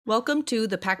Welcome to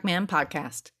the PacMam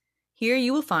podcast. Here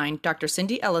you will find Dr.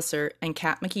 Cindy Elliser and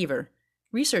Kat McKeever,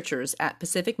 researchers at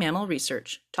Pacific Mammal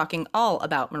Research, talking all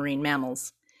about marine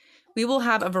mammals. We will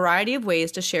have a variety of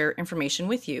ways to share information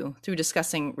with you through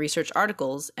discussing research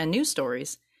articles and news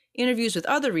stories, interviews with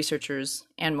other researchers,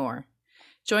 and more.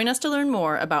 Join us to learn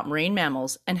more about marine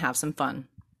mammals and have some fun.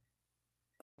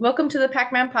 Welcome to the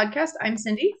PacMam podcast. I'm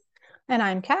Cindy. And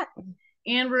I'm Kat.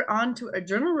 And we're on to a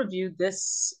journal review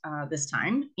this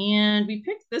time. And we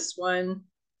picked this one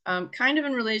kind of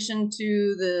in relation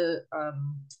to the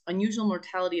unusual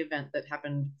mortality event that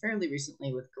happened fairly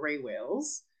recently with gray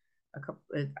whales.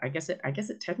 I guess it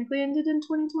technically ended in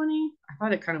 2020. I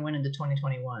thought it kind of went into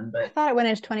 2021, but I thought it went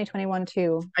into 2021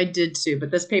 too. I did too, but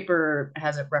this paper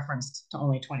has it referenced to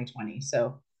only 2020.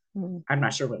 So I'm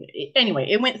not sure what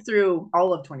anyway, it went through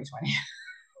all of 2020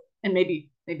 and maybe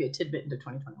a tidbit into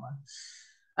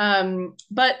 2021.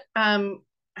 But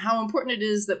how important it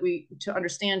is that we to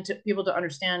people to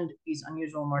understand these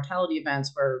unusual mortality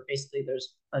events where basically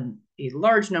there's a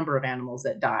large number of animals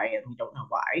that die and we don't know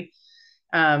why.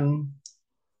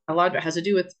 A lot of it has to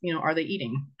do with, are they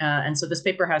eating? And so this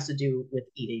paper has to do with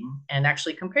eating and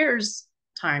actually compares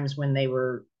times when they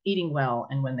were eating well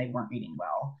and when they weren't eating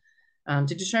well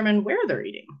to determine where they're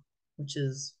eating, which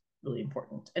is really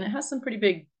important. And it has some pretty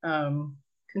big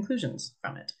conclusions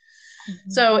from it.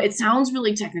 Mm-hmm. So it sounds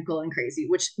really technical and crazy,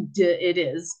 which it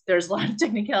is. There's a lot of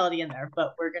technicality in there,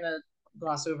 but we're going to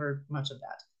gloss over much of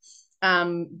that.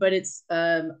 But it's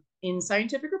in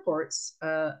Scientific Reports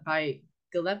by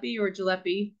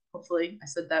Gillespie. Hopefully I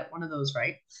said that one of those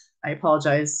right. I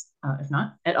apologize if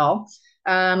not at all.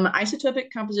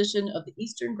 Isotopic composition of the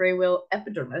eastern gray whale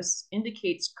epidermis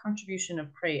indicates contribution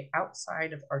of prey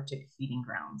outside of Arctic feeding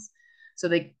grounds. So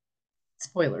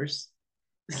spoilers.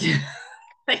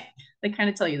 They kind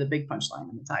of tell you the big punchline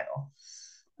in the title.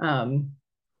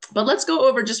 But let's go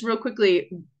over just real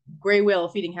quickly gray whale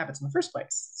feeding habits in the first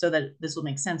place so that this will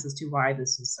make sense as to why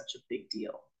this is such a big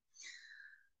deal.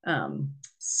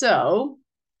 So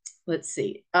let's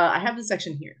see. I have the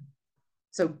section here.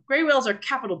 So gray whales are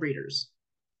capital breeders.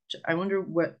 I wonder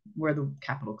where the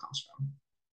capital comes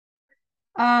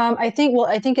from. I think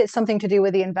it's something to do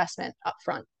with the investment up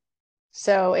front.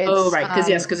 So it's right, because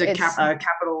a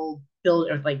capital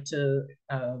build or like to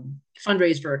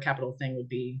fundraise for a capital thing would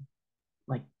be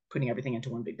like putting everything into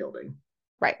one big building.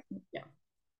 Right. Yeah,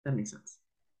 that makes sense.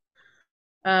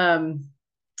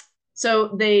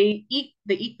 So they eat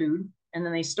food and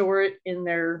then they store it in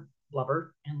their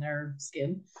blubber and their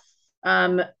skin.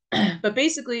 But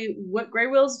basically what gray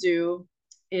whales do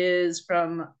is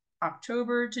from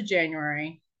October to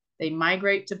January, they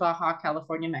migrate to Baja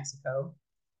California, Mexico.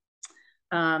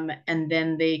 And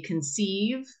then they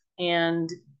conceive and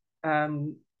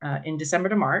in December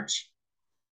to March.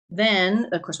 Then,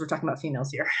 of course, we're talking about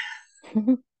females here.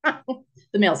 The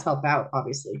males help out,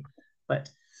 obviously. But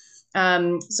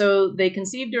so they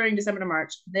conceive during December to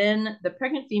March. Then the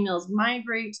pregnant females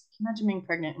migrate. Can you imagine being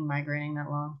pregnant and migrating that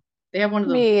long? They have one of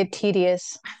those.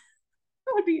 Tedious.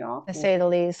 That would be awful, to say the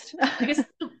least. I guess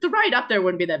the ride up there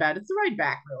wouldn't be that bad. It's the ride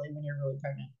back, really, when you're really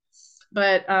pregnant.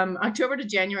 But October to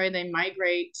January, they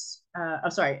migrate.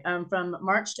 From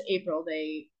March to April,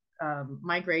 they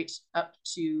migrate up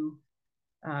to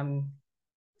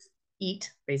eat,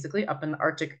 basically, up in the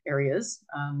Arctic areas.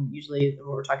 Usually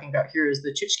what we're talking about here is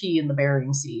the Chukchi and the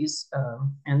Bering Seas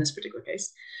in this particular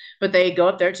case. But they go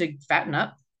up there to fatten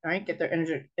up, right? Get their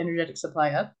energetic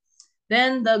supply up.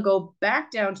 Then they'll go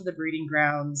back down to the breeding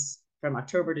grounds from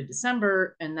October to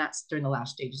December, and that's during the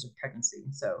last stages of pregnancy.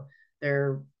 So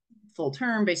they're full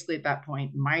term, basically at that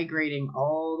point, migrating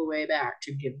all the way back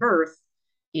to give birth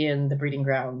in the breeding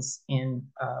grounds in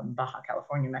Baja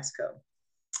California, Mexico.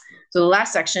 So the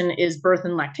last section is birth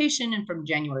and lactation, and from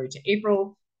January to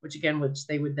April, which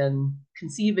they would then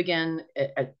conceive again,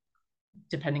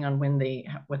 depending on when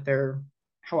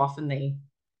how often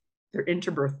their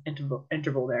interbirth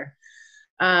interval there.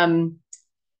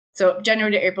 So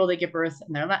January to April, they give birth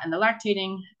and they're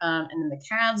lactating. And then the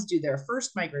calves do their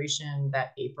first migration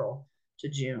that April to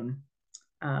June.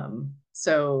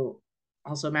 So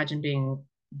also imagine being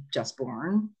just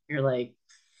born. You're like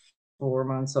 4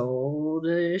 months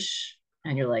old-ish.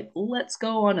 And you're like, let's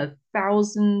go on a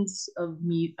thousands of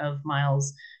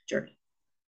miles journey.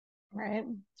 Right.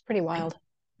 It's pretty wild.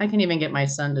 I can even get my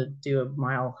son to do a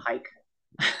mile hike.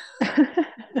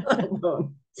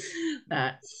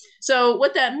 That. So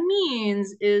what that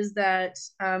means is that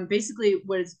basically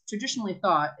what is traditionally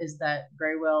thought is that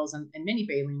gray whales and many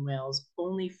baleen whales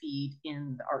only feed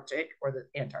in the Arctic or the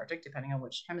Antarctic, depending on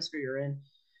which hemisphere you're in.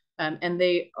 And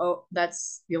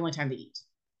that's the only time they eat.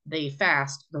 they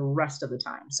fast the rest of the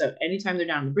time. So anytime they're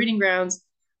down in the breeding grounds,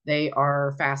 they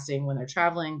are fasting. When they're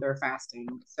traveling, they're fasting.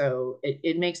 So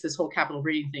it makes this whole capital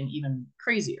breeding thing even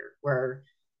crazier, where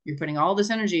you're putting all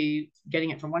this energy getting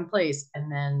it from one place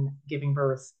and then giving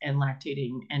birth and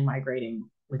lactating and migrating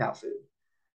without food.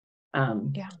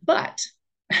 But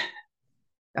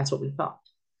that's what we thought.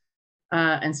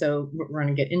 And so we're going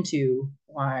to get into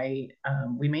why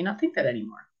we may not think that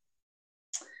anymore.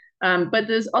 But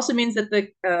this also means that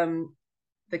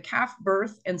the calf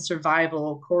birth and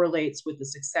survival correlates with the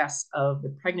success of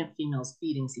the pregnant female's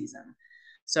feeding season.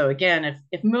 So again,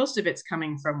 if most of it's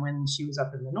coming from when she was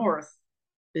up in the north,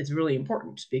 it's really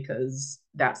important because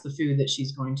that's the food that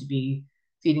she's going to be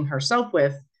feeding herself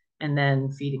with and then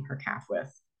feeding her calf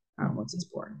with once it's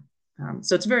born.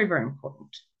 So it's very, very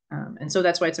important. And so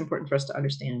that's why it's important for us to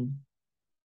understand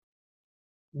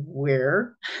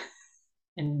where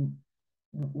and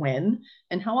when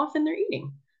and how often they're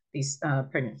eating, these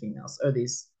pregnant females or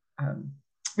these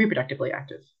reproductively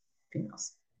active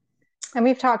females. And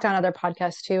we've talked on other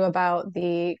podcasts too about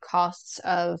the costs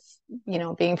of,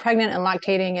 being pregnant and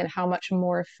lactating and how much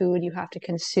more food you have to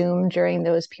consume during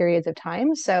those periods of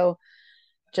time. So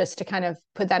just to kind of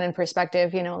put that in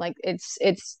perspective, like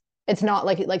it's not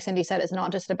like Cindy said, it's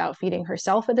not just about feeding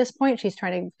herself at this point. She's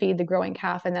trying to feed the growing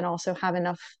calf and then also have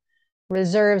enough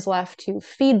reserves left to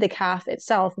feed the calf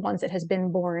itself once it has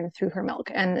been born through her milk.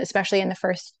 And especially in the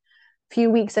first few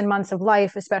weeks and months of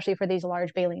life, especially for these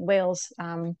large baleen whales,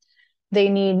 they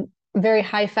need very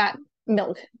high fat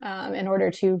milk in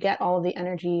order to get all of the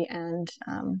energy and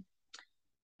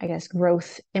I guess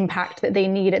growth impact that they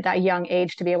need at that young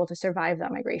age to be able to survive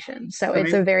that migration. So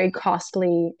it's a very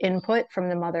costly input from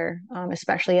the mother,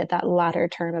 especially at that latter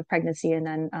term of pregnancy and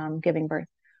then giving birth.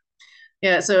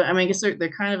 Yeah, so I mean, I guess they're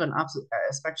kind of an opposite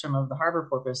spectrum of the harbor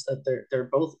porpoise, that they're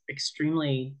both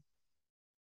extremely.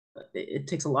 It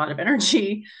takes a lot of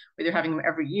energy, whether having them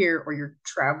every year or you're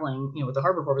traveling, with the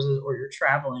harbor porpoises, or you're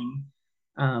traveling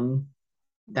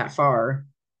that far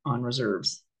on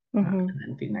reserves and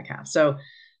then feeding that calf. So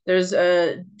there's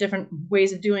different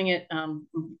ways of doing it,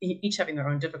 each having their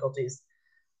own difficulties.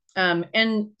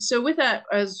 And so with that,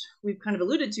 as we've kind of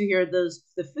alluded to here,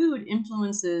 the food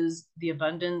influences the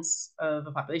abundance of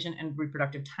a population and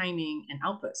reproductive timing and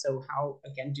output. So how,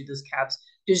 again, do those calves,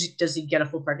 does he get a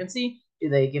full pregnancy? Do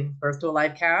they give birth to a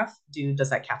live calf? Does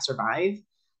that calf survive?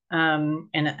 And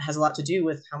it has a lot to do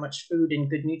with how much food and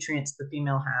good nutrients the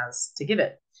female has to give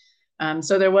it.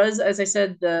 So there was, as I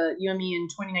said, the UME in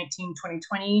 2019,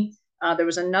 2020. There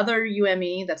was another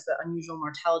UME, that's the unusual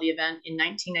mortality event, in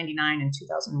 1999 and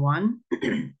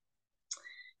 2001.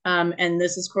 And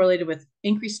this is correlated with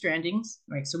increased strandings,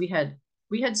 right? So we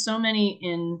had so many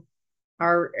in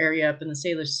our area up in the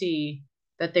Salish Sea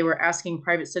that they were asking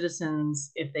private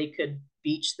citizens if they could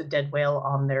beach the dead whale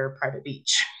on their private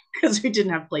beach because we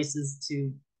didn't have places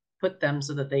to put them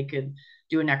so that they could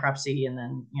do a necropsy and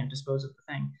then dispose of the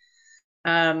thing.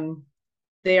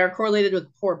 They are correlated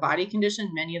with poor body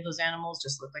condition. Many of those animals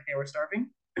just looked like they were starving.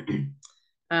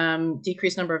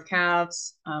 Decreased number of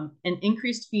calves, and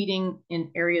increased feeding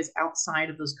in areas outside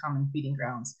of those common feeding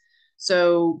grounds.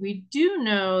 So we do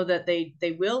know that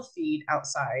they will feed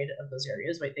outside of those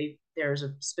areas, right? There's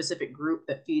a specific group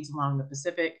that feeds along the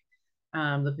Pacific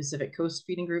Coast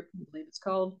Feeding Group, I believe it's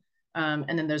called.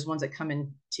 And then there's ones that come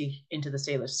into the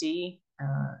Salish Sea,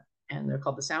 and they're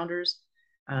called the sounders.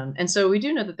 And so we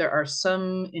do know that there are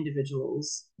some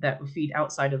individuals that feed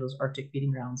outside of those Arctic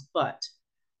feeding grounds, but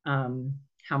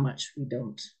how much we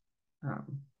don't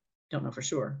know for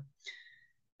sure.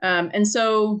 And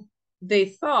so the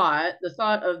thought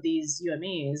of these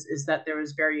UMEs is that there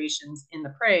was variations in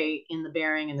the prey in the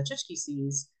Bering and the Chukchi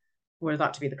Seas were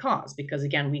thought to be the cause, because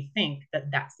again, we think that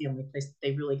that's the only place that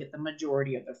they really get the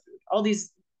majority of their food. All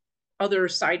these other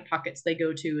side pockets they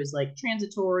go to is like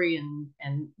transitory and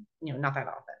not that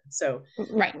often. So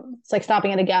right, it's like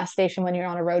stopping at a gas station when you're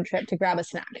on a road trip to grab a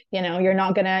snack. You're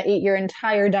not gonna eat your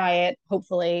entire diet,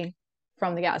 hopefully,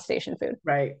 from the gas station food.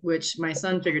 Right, which my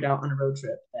son figured out on a road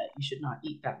trip, that you should not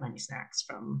eat that many snacks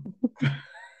from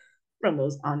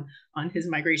those on his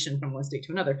migration from one state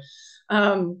to another.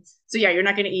 So yeah, you're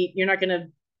not gonna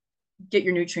get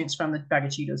your nutrients from the bag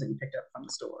of Cheetos that you picked up from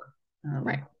the store.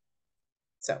 Right.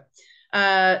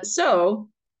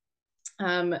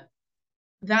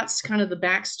 That's kind of the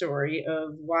backstory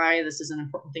of why this is an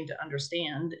important thing to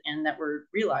understand, and that we're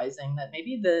realizing that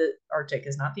maybe the Arctic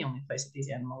is not the only place that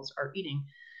these animals are eating,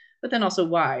 but then also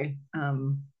why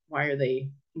are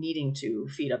they needing to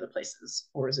feed other places,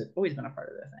 or has it always been a part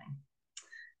of their thing?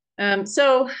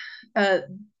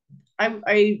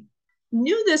 I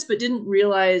knew this, but didn't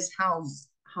realize how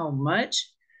much.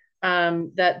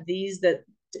 that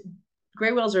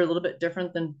gray whales are a little bit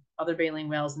different than other baleen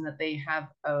whales in that they have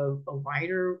a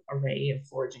wider array of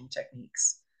foraging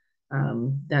techniques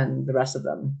than the rest of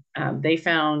them. They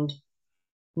found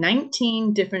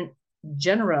 19 different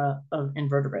genera of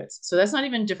invertebrates. So that's not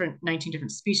even 19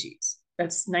 different species.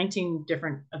 That's 19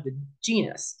 different of the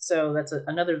genus. So that's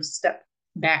another step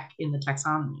back in the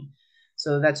taxonomy.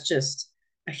 So that's just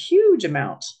a huge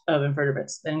amount of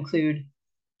invertebrates that include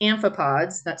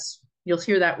amphipods. You'll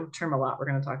hear that term a lot. We're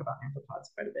going to talk about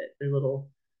amphipods quite a bit. They're little,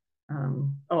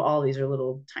 all these are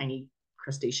little tiny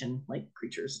crustacean like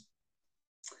creatures.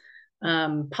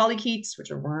 Polychaetes, which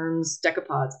are worms,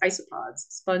 decapods, isopods,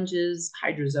 sponges,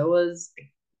 hydrozoas,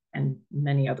 and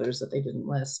many others that they didn't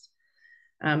list.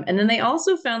 And then they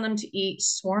also found them to eat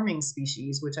swarming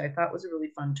species, which I thought was a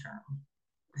really fun term.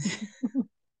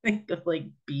 Think of like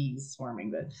bees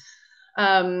swarming, but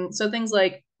so things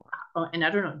like, and I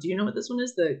don't know, do you know what this one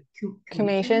is? The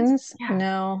Cremations? Yeah.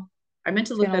 No. I meant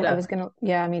to look that up.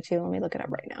 Yeah, me too. Let me look it up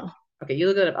right now. Okay, you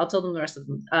look it up. I'll tell them the rest of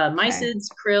them. Mysids,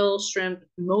 krill, shrimp,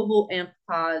 mobile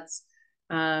amphipods,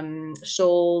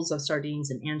 shoals of sardines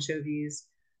and anchovies.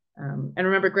 And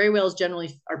remember, gray whales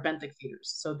generally are benthic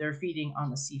feeders. So they're feeding on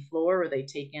the sea floor where they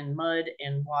take in mud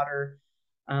and water,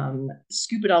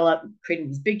 scoop it all up, creating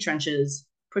these big trenches,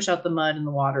 push out the mud and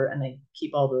the water, and they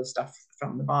keep all the stuff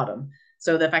from the bottom.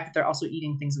 So the fact that they're also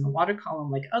eating things in the water column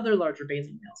like other larger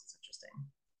baleen whales is interesting.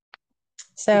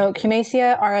 So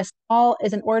Cumacia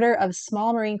is an order of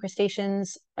small marine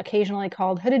crustaceans, occasionally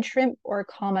called hooded shrimp or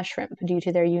comma shrimp due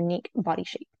to their unique body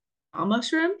shape. Comma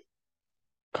shrimp?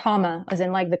 Comma, as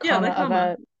in like the comma, the comma. of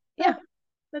a, yeah.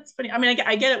 That's funny. I mean,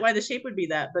 I get it why the shape would be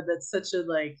that, but that's such a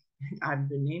like, I've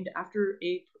been named after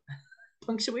a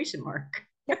punctuation mark.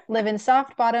 Live in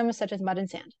soft bottoms such as mud and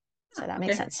sand. So that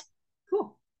makes sense.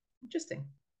 Cool. Interesting.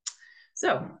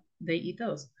 So they eat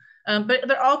those. But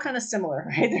they're all kind of similar,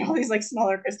 right? They're all these like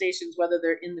smaller crustaceans, whether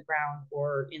they're in the ground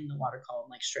or in the water column,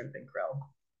 like shrimp and krill.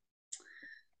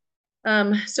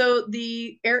 So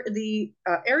the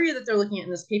area that they're looking at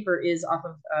in this paper is off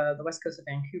of the west coast of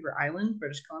Vancouver Island,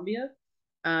 British Columbia,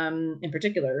 in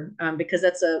particular, because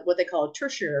that's what they call a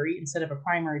tertiary instead of a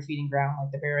primary feeding ground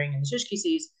like the Bering and the Shishki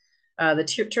Seas. The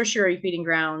tertiary feeding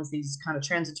grounds, these kind of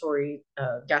transitory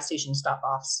gas station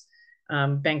stop-offs,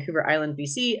 Vancouver Island,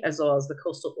 BC, as well as the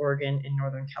coastal Oregon and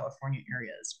Northern California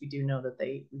areas. We do know that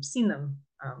we've seen them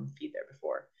feed there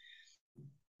before.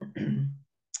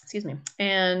 Excuse me.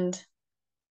 And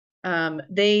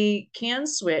they can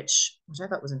switch, which I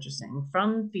thought was interesting,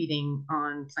 from feeding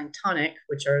on planktonic,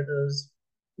 which are those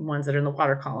ones that are in the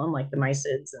water column, like the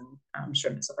mysids and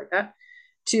shrimp and stuff like that,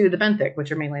 to the benthic,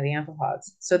 which are mainly the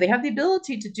amphipods. So they have the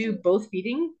ability to do both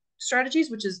feeding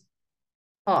strategies, which is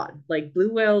odd. Like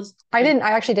blue whales. I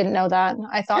actually didn't know that.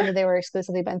 I thought that they were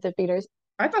exclusively benthic feeders.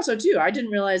 I thought so too. I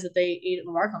didn't realize that they ate it in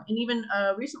the water column. And even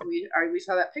recently, we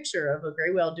saw that picture of a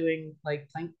gray whale doing like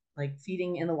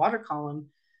feeding in the water column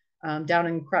down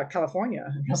in California.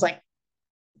 And I was like,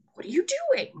 what are you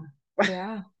doing?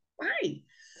 Yeah. Why?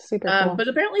 Super cool. But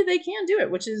apparently they can do it,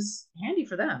 which is handy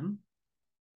for them.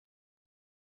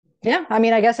 Yeah. I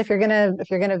mean, I guess if you're gonna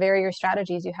vary your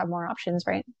strategies, you have more options,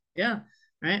 right? Yeah.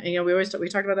 Right. And, we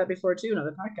talked about that before too in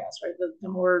other podcasts, right? The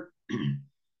more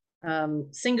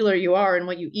singular you are in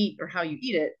what you eat or how you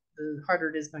eat it, the harder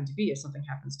it is going to be if something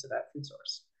happens to that food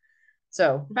source.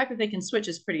 So the fact that they can switch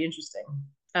is pretty interesting.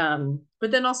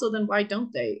 But then why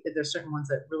don't they? If there's certain ones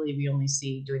that really we only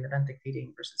see doing the benthic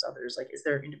feeding versus others, like is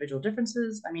there individual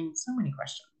differences? I mean, so many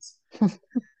questions.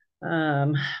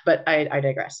 But I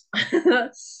digress.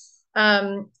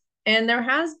 And there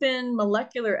has been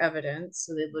molecular evidence.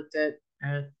 So they looked at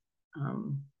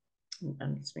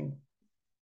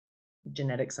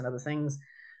genetics and other things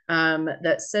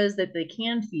that says that they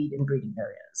can feed in breeding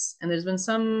areas. And there's been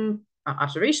some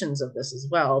observations of this as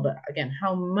well, but again,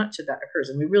 how much of that occurs?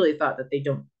 And we really thought that they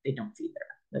don't feed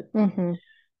there. But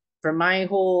for my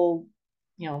whole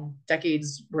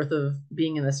decades worth of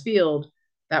being in this field,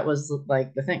 that was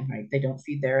like the thing, right? They don't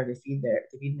feed there, they feed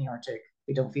in the Arctic,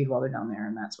 they don't feed while they're down there,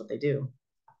 and that's what they do.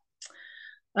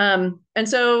 And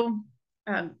so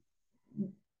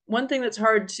one thing that's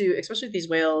hard to, especially with these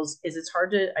whales, is it's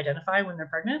hard to identify when they're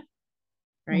pregnant,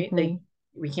 right?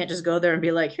 We can't just go there and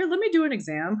be like, here, let me do an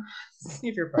exam, see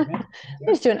if you're pregnant. I'm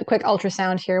just doing a quick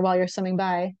ultrasound here while you're swimming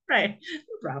by. Right, no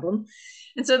problem.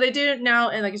 And so they do it now,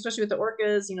 and like especially with the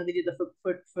orcas, they do the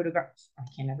photograph. I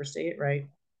can't ever say it right.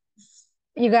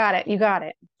 You got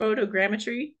it.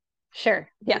 Photogrammetry. Sure.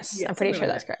 Yes, I'm pretty sure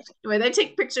that's correct. Anyway, they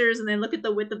take pictures and they look at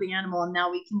the width of the animal, and now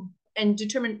we can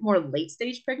determine more late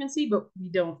stage pregnancy, but we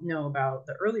don't know about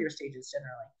the earlier stages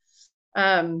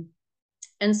generally.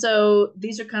 And so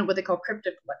these are kind of what they call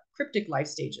cryptic life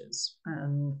stages.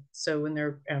 So when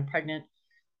they're pregnant.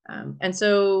 And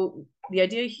so the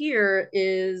idea here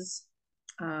is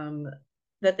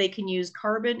that they can use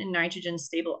carbon and nitrogen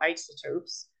stable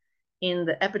isotopes in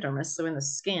the epidermis, so in the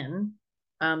skin,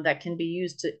 that can be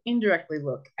used to indirectly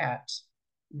look at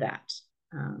that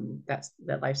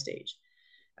that life stage.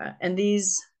 And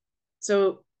these,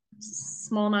 so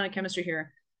small amount of chemistry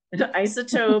here. An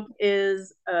isotope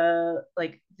is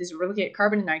like this. We're looking at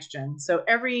carbon and nitrogen. So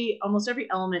almost every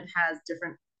element has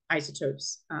different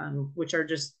isotopes, which are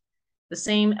just the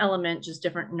same element, just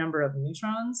different number of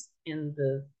neutrons in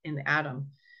the atom.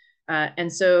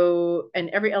 And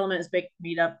every element is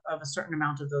made up of a certain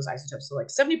amount of those isotopes. So like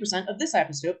 70% of this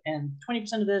isotope and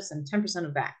 20% of this and 10%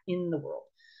 of that in the world.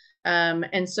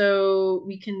 And so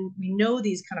we know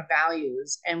these kind of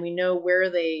values, and we know where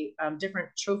they different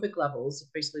trophic levels,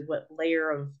 basically what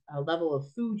layer of level of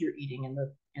food you're eating in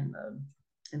the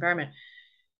environment,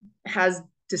 has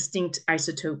distinct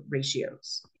isotope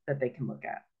ratios that they can look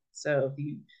at. So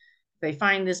if they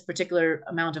find this particular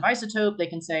amount of isotope, they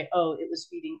can say, oh, it was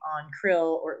feeding on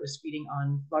krill, or it was feeding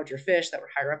on larger fish that were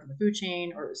higher up in the food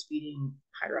chain, or it was feeding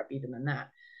higher up even than that.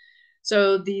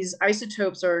 So these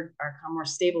isotopes are a more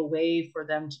stable way for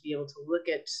them to be able to look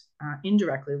at,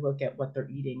 indirectly look at what they're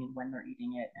eating and when they're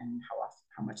eating it and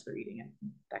how much they're eating it,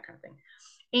 that kind of thing.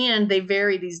 And they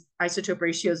vary, these isotope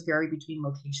ratios vary between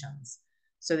locations.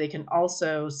 So they can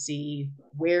also see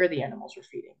where the animals are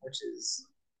feeding, which is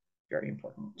very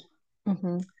important.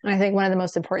 Mm-hmm. And I think one of the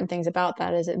most important things about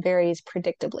that is it varies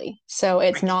predictably. So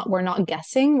it's Right. not, we're not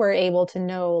guessing. We're able to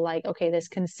know, like, okay, this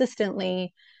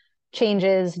consistently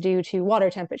changes due to water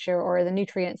temperature or the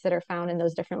nutrients that are found in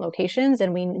those different locations.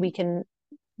 And we can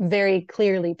very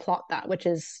clearly plot that, which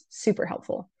is super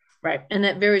helpful. Right. And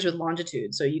that varies with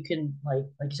longitude. So you can, like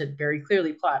you said, very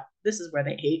clearly plot, this is where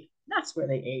they ate, that's where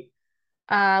they ate.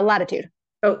 Latitude.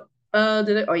 Oh,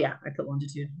 did it? Oh yeah, I put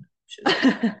longitude.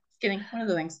 Just kidding. One of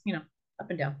the things, up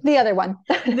and down. The other one.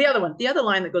 The other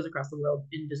line that goes across the world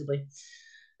invisibly.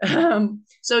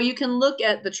 So you can look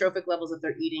at the trophic levels that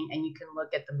they're eating, and you can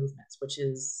look at the movements, which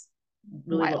is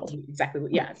really Wild. exactly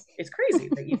what, yeah, it's crazy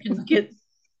that you can look at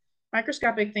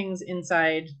microscopic things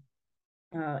inside,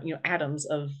 atoms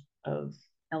of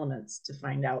elements to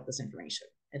find out this information.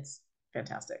 It's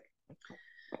fantastic.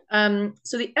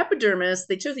 So the epidermis,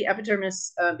 they chose the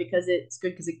epidermis because it's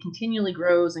good because it continually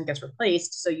grows and gets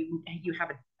replaced. So you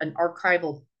have an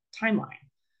archival timeline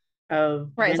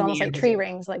of Right. It's when the almost like animals tree are.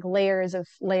 rings, like layers of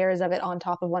it on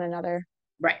top of one another.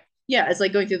 Right. Yeah, it's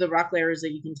like going through the rock layers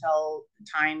that you can tell the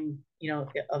time,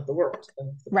 of the world, of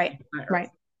the Right. planet Earth.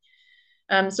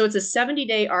 Right. So it's a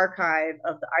 70-day archive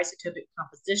of the isotopic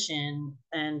composition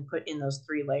and put in those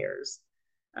 3 layers.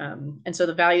 And so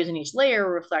the values in each layer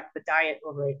reflect the diet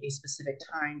over a specific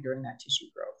time during that tissue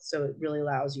growth. So it really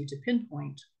allows you to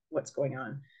pinpoint what's going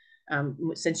on.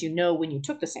 Since you know when you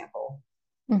took the sample,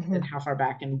 Mm-hmm. and how far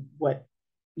back, and what,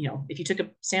 if you took a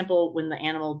sample when the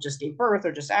animal just gave birth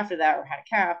or just after that or had a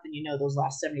calf, then those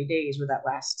last 70 days or that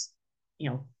last,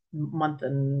 month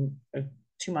and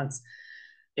 2 months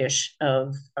ish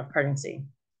of pregnancy.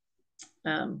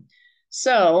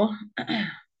 So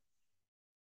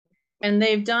and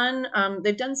they've done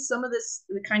some of this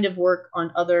kind of work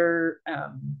on other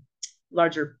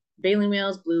larger baleen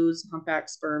whales, blues,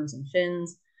 humpbacks, sperms, and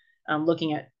fins,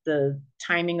 looking at the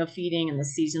timing of feeding and the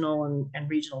seasonal and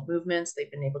regional movements. They've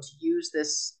been able to use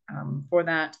this for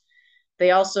that.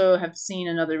 They also have seen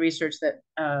in other research that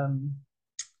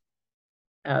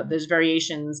there's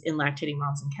variations in lactating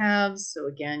moms and calves. So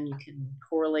again, you can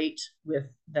correlate with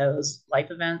those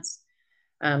life events.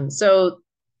 So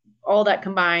all that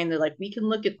combined, they're like, we can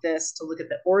look at this to look at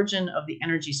the origin of the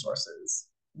energy sources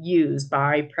used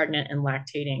by pregnant and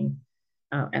lactating,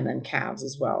 and then calves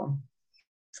as well.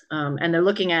 And they're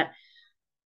looking at,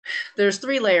 there's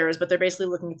 3 layers, but they're basically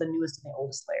looking at the newest and the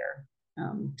oldest layer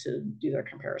to do their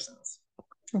comparisons.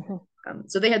 Mm-hmm.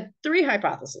 So they had 3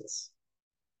 hypotheses.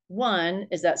 One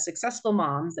is that successful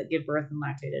moms that give birth and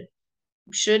lactated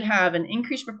should have an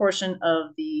increased proportion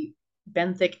of the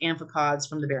benthic amphipods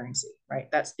from the Bering Sea, right?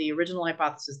 That's the original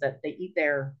hypothesis, that they eat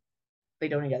there, they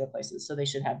don't eat other places. So they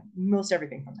should have most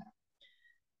everything from there.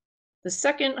 The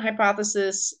second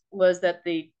hypothesis was that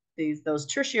those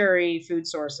tertiary food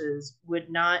sources would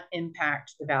not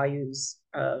impact the values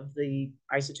of the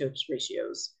isotopes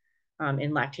ratios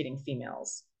in lactating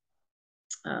females.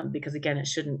 Because again, it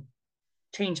shouldn't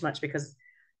change much, because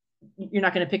you're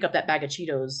not going to pick up that bag of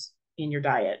Cheetos in your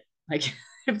diet. Like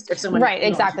if someone Right, emails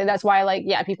exactly. you. That's why, like,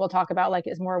 yeah, people talk about like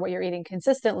it's more what you're eating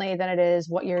consistently than it is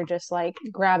what you're just like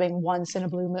grabbing once in a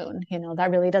blue moon.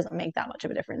 That really doesn't make that much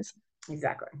of a difference.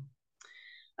 Exactly.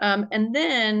 And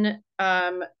then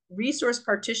resource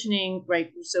partitioning,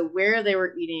 right? So where they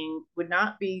were eating would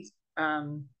not be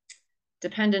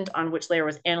dependent on which layer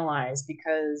was analyzed,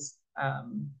 because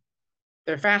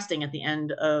they're fasting at the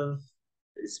end of,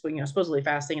 supposedly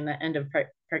fasting in the end of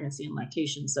pregnancy and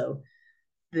lactation. So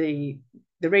the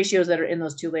ratios that are in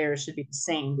those two layers should be the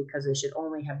same, because they should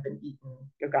only have been eaten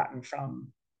or gotten from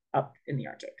up in the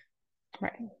Arctic,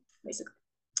 Right. basically.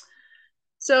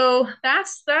 So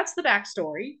that's the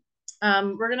backstory.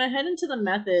 We're gonna head into the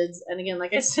methods, and again,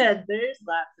 like I said, there's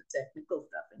lots of technical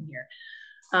stuff in here.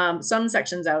 Some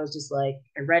sections I was just like,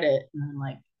 I read it and I'm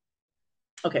like,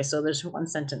 okay, so there's one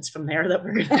sentence from there that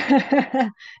we're gonna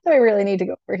that we really need to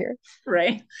go over here.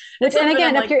 right, and Which, some and of it I'm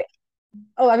again, if like, you're,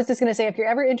 oh, I was just going to say, if you're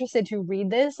ever interested to read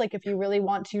this, like if you really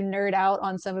want to nerd out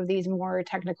on some of these more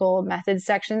technical methods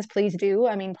sections, please do.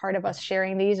 I mean, part of us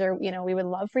sharing these, or, we would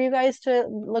love for you guys to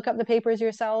look up the papers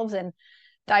yourselves and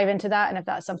dive into that. And if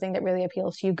that's something that really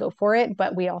appeals to you, go for it.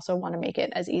 But we also want to make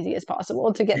it as easy as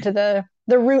possible to get to the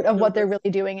root of what they're really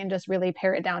doing and just really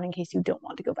pare it down in case you don't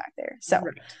want to go back there. So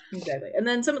right, exactly. And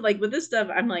then some, like with this stuff,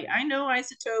 I'm like, I know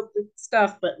isotope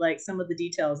stuff, but like some of the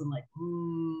details, I'm like,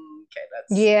 okay,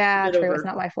 that's a yeah, bit true. It's over,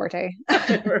 not my forte. a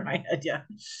bit over my head, yeah.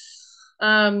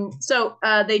 So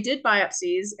they did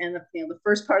biopsies, and the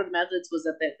first part of the methods was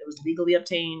that it was legally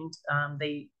obtained.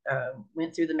 They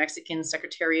went through the Mexican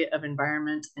Secretariat of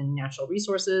Environment and Natural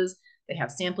Resources. They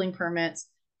have sampling permits,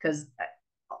 because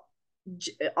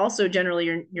also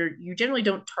generally you generally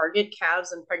don't target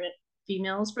calves and pregnant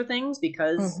females for things,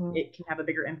 because Mm-hmm. it can have a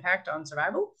bigger impact on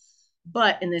survival.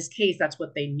 But in this case, that's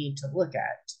what they need to look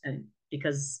at, and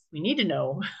because we need to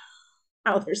know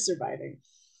how they're surviving.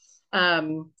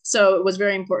 So it was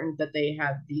very important that they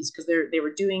had these, because they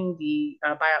were doing the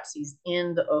biopsies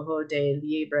in the Ojo de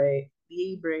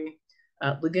Liebre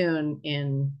lagoon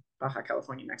in Baja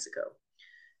California, Mexico.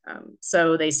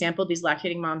 So they sampled these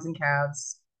lactating moms and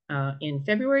calves in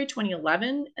February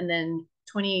 2011, and then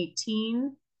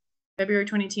 2018, February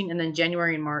 2018, and then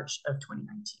January and March of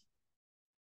 2019.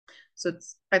 So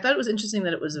I thought it was interesting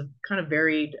that it was a kind of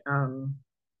varied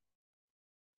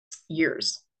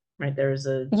years, right? There's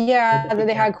Yeah, a big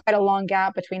they had gap. quite a long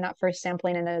gap between that first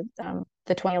sampling and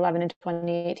the 2011 and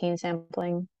 2018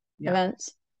 sampling Yeah. events.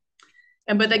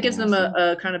 And but That's that very gives them interesting.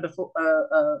 a kind of before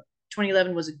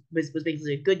 2011 was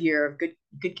basically a good year of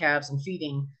good calves and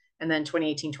feeding, and then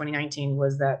 2018 2019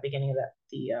 was that beginning of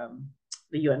the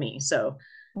UME. So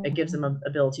it gives them Mhm. an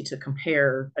ability to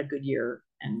compare a good year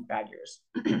and bad years.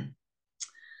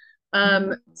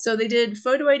 Mhm. So they did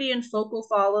photo ID and focal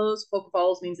follows. Focal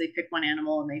follows means they pick one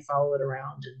animal and they follow it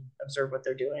around and observe what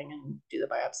they're doing and do the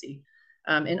biopsy.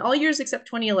 In all years except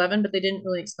 2011, but they didn't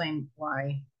really explain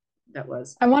why that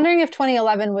was. I'm wondering if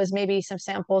 2011 was maybe some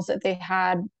samples that they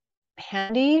had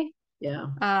handy, Yeah.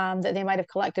 that they might have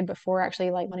collected before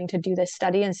actually like wanting to do this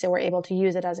study, and so we're able to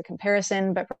use it as a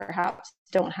comparison, but perhaps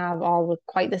don't have all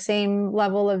quite the same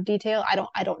level of detail. I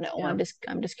don't know. Yeah.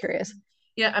 I'm just curious.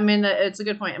 Yeah, I mean it's a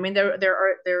good point. I mean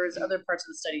there's other parts of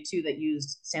the study too that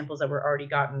used samples that were already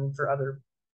gotten for other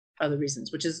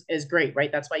reasons, which is great,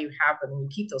 right? That's why you have them and you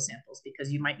keep those samples,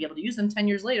 because you might be able to use them 10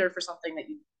 years later for something that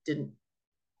you didn't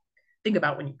think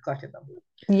about when you collected them.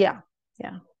 Yeah.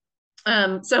 Yeah.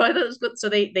 So I thought it was good. So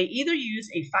they either use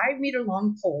a 5 meter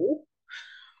long pole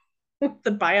with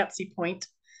the biopsy point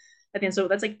at the end. So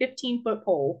that's like 15-foot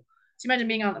pole. So imagine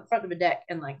being on the front of a deck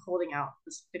and like holding out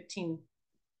this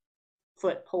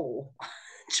 15-foot pole,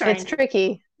 It's trying to,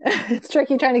 tricky. It's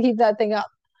tricky trying to keep that thing up.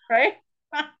 right?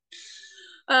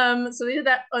 So they did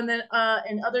that, and then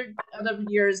in other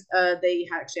years, they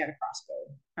actually had a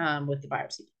crossbow with the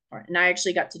biopsy part, and I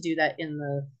actually got to do that in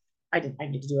the. I didn't. I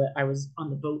need to do it. I was on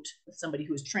the boat with somebody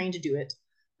who was trained to do it,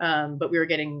 but we were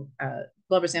getting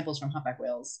blubber samples from humpback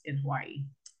whales in Hawaii,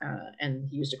 and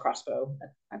he used a crossbow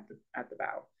at the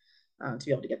bow to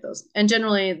be able to get those. And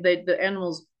generally, the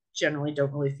animals generally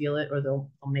don't really feel it, or they'll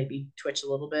maybe twitch a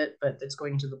little bit, but it's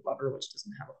going into the blubber, which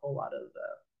doesn't have a whole lot of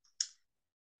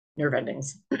nerve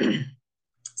endings.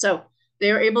 So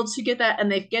they were able to get that,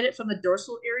 and they get it from the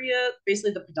dorsal area,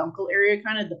 basically the peduncle area,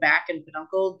 kind of the back and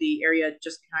peduncle, the area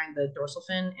just behind the dorsal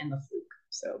fin and the fluke.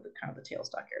 So the kind of the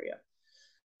tailstock area.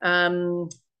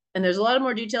 And there's a lot of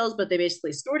more details, but they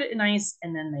basically stored it in ice,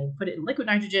 and then they put it in liquid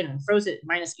nitrogen and froze it at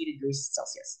minus 80 degrees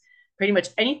Celsius. Pretty much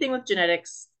anything with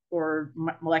genetics or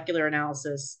molecular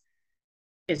analysis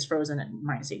is frozen at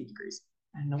minus 80 degrees.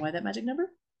 I don't know why that magic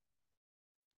number.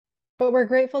 But we're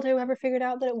grateful to whoever figured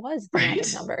out that it was the magic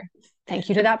Right. number. Thank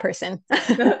you to that person.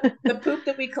 The poop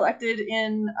that we collected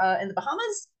in the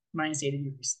Bahamas, -80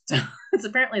 degrees. So it's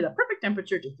apparently the perfect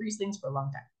temperature to freeze things for a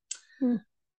long time.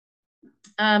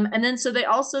 Hmm. And then so they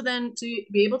also then to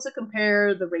be able to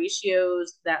compare the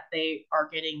ratios that they are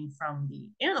getting from the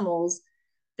animals,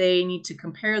 they need to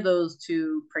compare those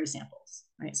to prey samples,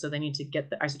 right? So they need to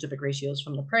get the isotopic ratios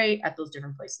from the prey at those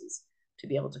different places to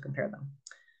be able to compare them.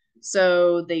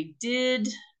 So they did.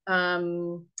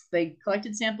 They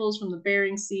collected samples from the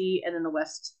Bering Sea and then the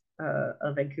west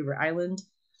of Vancouver Island,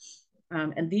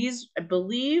 and these, I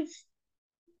believe,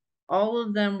 all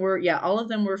of them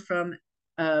were from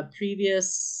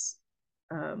previous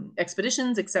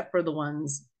expeditions, except for the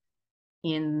ones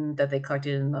in that they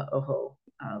collected in the Ojo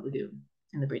Lagoon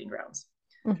in the breeding grounds.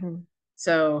 Mm-hmm.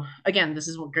 So again, this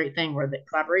is a great thing where the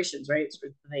collaborations, right? So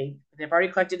they've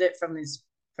already collected it from these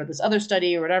for this other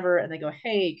study or whatever, and they go,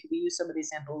 hey, could we use some of these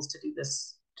samples to do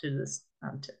this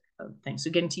thing? So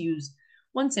getting to use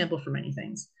one sample for many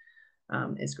things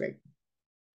is great.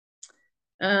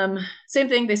 Same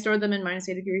thing, they stored them in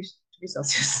 -80 degrees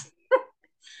Celsius.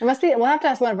 It must be, we'll have to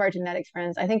ask one of our genetics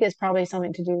friends. I think it's probably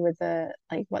something to do with the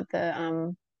like what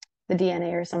the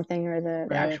DNA or something, or the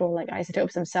Right. actual like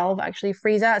isotopes themselves actually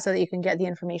freeze at, so that you can get the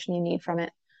information you need from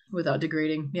it. Without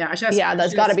degrading. Yeah, Yeah, I should ask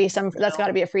that's got Michelle.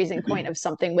 to be a freezing point of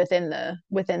something within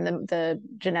the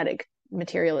genetic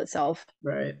material itself.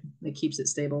 Right. It keeps it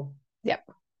stable. Yep.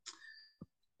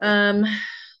 Um,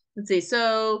 let's see.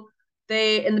 So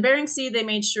they in the Bering Sea, they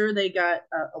made sure they got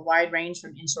a wide range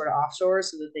from inshore to offshore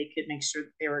so that they could make sure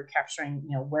that they were capturing,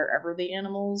 wherever the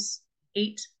animals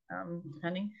ate,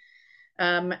 depending.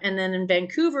 And then in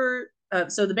Vancouver,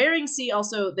 so the Bering Sea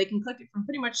also, they can collect it from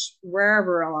pretty much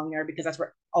wherever along there because that's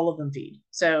where all of them feed.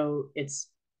 So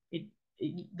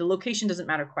the location doesn't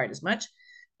matter quite as much.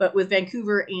 But with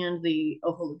Vancouver and the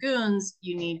Ojo Lagoons,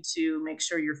 you need to make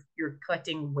sure you're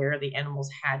collecting where the animals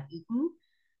had eaten,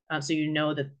 so you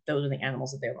know that those are the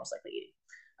animals that they're most likely eating.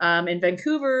 In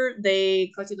Vancouver,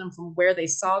 they collected them from where they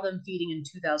saw them feeding in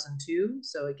 2002.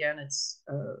 So again, it's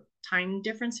a time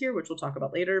difference here, which we'll talk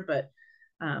about later. But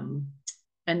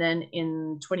and then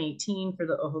in 2018 for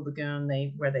the Ojo Lagoon,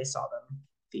 where they saw them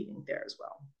feeding there as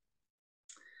well.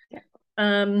 Yeah.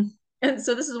 And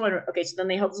so this is one. Okay, so then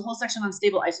they held this whole section on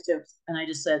stable isotopes, and I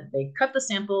just said they cut the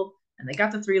sample and they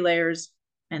got the 3 layers,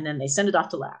 and then they send it off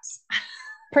to labs.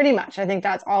 Pretty much. I think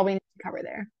that's all we need to cover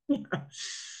there.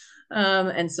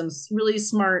 And some really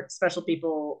smart special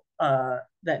people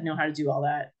that know how to do all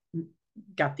that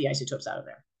got the isotopes out of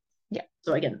there. Yeah.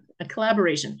 So again, a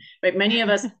collaboration. Right? Many of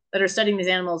us that are studying these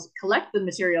animals collect the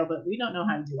material, but we don't know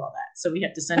how to do all that. So we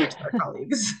have to send it to our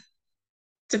colleagues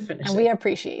to finish And it. we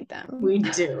appreciate them. We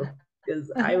do, because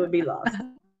I would be lost.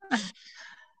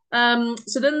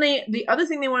 So then the other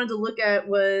thing they wanted to look at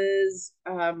was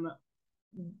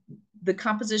the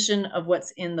composition of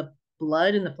what's in the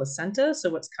blood in the placenta. So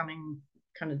what's coming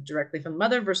kind of directly from the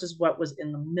mother versus what was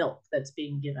in the milk that's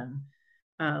being given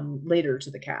later to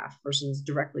the calf versus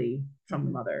directly from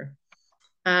the mother.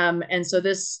 And so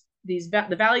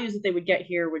the values that they would get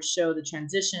here would show the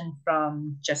transition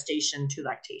from gestation to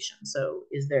lactation. So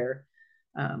is there,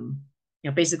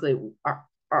 basically,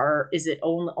 is it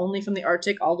only from the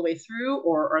Arctic all the way through,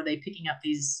 or are they picking up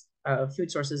these food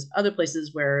sources other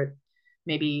places where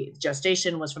maybe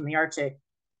gestation was from the Arctic,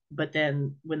 but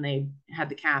then when they had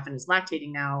the calf and is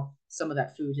lactating now, some of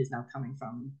that food is now coming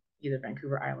from either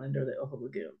Vancouver Island or the Ojo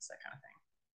Lagoons, that kind of thing.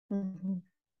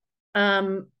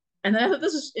 Mm-hmm. And then I thought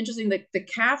this was interesting that the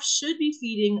calf should be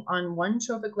feeding on one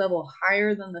trophic level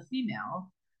higher than the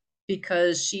female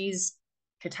because she's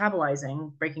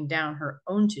catabolizing, breaking down her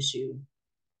own tissue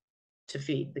to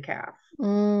feed the calf.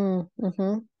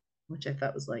 Mm-hmm. Which I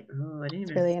thought was like, oh, I didn't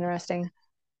It's even. really interesting.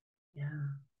 Yeah.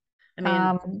 I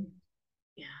mean,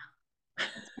 yeah.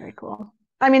 That's very cool.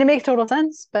 I mean, it makes total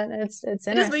sense, but it's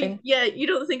interesting. Yeah, you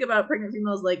don't think about pregnant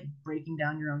females like breaking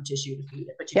down your own tissue to feed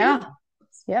it, but you Yeah. do.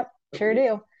 Yep. Sure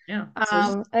do. Yeah.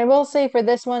 So I will say for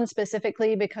this one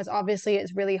specifically, because obviously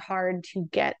it's really hard to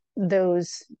get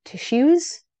those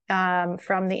tissues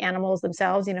from the animals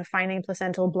themselves. Finding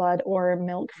placental blood or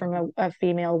milk from a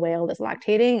female whale that's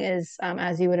lactating is,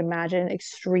 as you would imagine,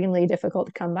 extremely difficult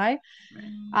to come by.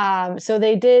 Right. So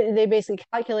they basically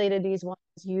calculated these ones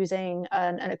using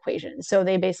an equation. So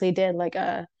they basically did like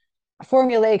a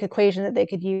formulaic equation that they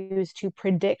could use to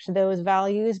predict those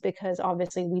values, because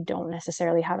obviously we don't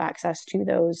necessarily have access to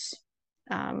those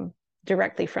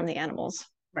directly from the animals.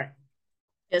 Right.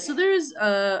 Yeah, so there's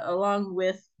along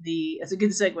with it's a good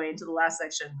segue into the last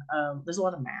section. There's a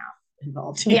lot of math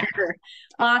involved Yeah, here.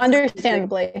 Lots of statistics.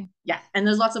 understandably. Yeah, and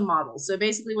there's lots of models. So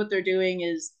basically, what they're doing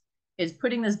is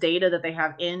putting this data that they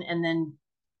have in, and then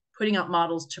putting out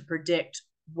models to predict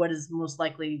what is most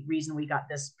likely reason we got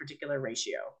this particular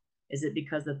ratio. Is it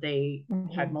because that they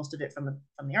had Mm-hmm. most of it from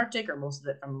the Arctic or most of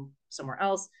it from somewhere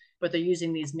else? But they're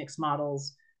using these mixed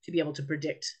models to be able to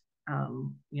predict,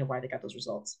 why they got those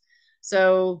results.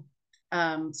 So,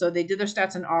 so they did their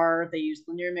stats in R. They used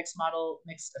linear mixed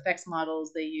effects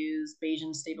models. They used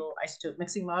Bayesian stable isotope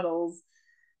mixing models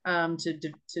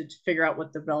to figure out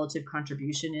what the relative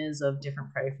contribution is of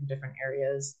different prey from different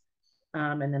areas,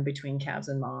 and then between calves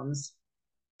and moms,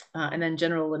 and then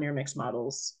general linear mix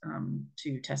models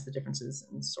to test the differences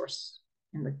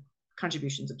in the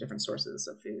contributions of different sources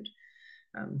of food.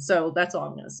 So that's all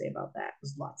I'm going to say about that.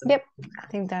 There's lots of Yep, I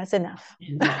math think that's enough.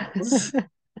 and models.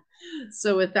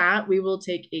 So with that, we will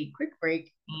take a quick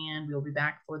break and we'll be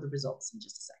back for the results in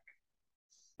just a sec.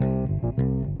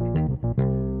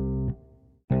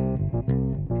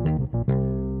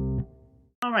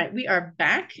 All right, we are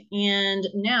back, and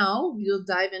now we'll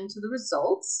dive into the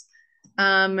results.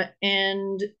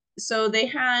 And so they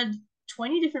had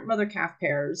 20 different mother calf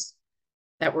pairs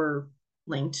that were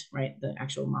linked, right? The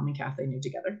actual mom and calf they knew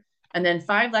together, and then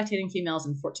 5 lactating females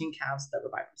and 14 calves that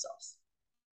were by themselves.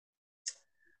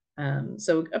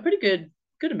 So a pretty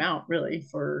good amount, really,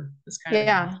 for this kind of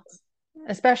Yeah, analysis.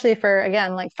 especially for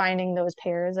again, like finding those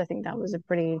pairs. I think that was a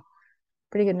pretty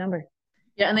good number.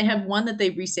 Yeah, and they have one that they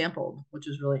resampled, which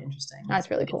was really interesting. That's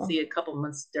really You can cool. see a couple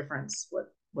months difference,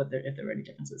 what there if there are any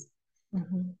differences.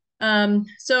 Mm-hmm.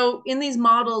 So in these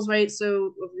models, right?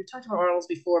 So we talked about models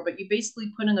before, but you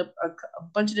basically put in a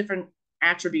bunch of different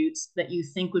attributes that you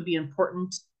think would be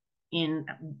important in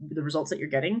the results that you're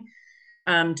getting,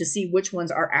 to see which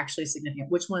ones are actually significant,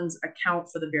 which ones account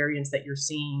for the variance that you're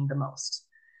seeing the most.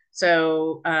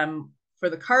 So for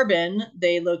the carbon,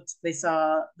 they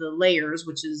saw the layers,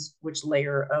 which is which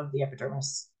layer of the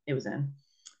epidermis it was in,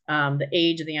 the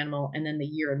age of the animal, and then the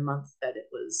year and month that it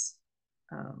was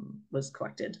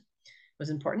collected was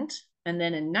important. And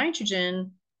then in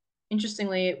nitrogen,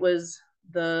 interestingly, it was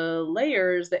the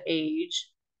layers, the age,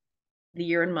 the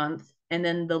year and month, and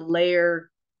then the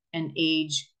layer and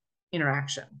age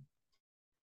interaction.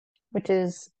 Which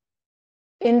is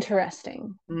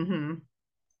interesting. Mm-hmm.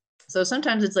 So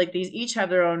sometimes it's like these each have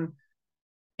their own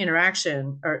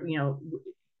interaction or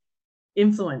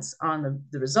influence on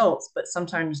the results, but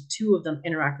sometimes two of them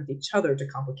interact with each other to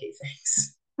complicate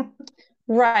things.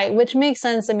 Right, which makes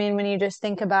sense. I mean, when you just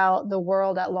think about the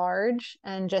world at large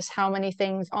and just how many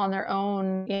things on their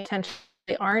own potentially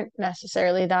aren't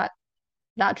necessarily that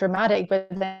dramatic, but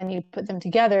then you put them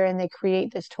together and they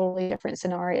create this totally different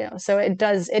scenario. So it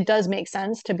does make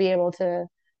sense to be able to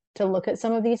look at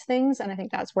some of these things. And I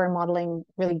think that's where modeling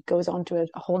really goes on to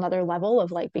a whole nother level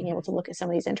of like being able to look at some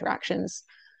of these interactions.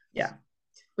 Yeah.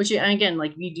 Which, and again,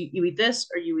 like you eat this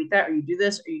or you eat that or you do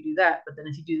this or you do that, but then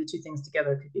if you do the two things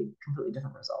together, it could be a completely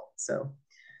different result. So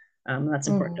that's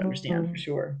important to understand for Mm-hmm.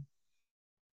 sure.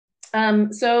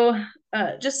 So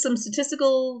just some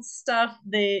statistical stuff.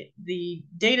 The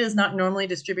data is not normally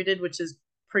distributed, which is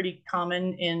pretty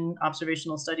common in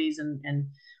observational studies and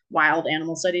wild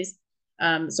animal studies.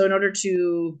 So in order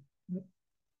to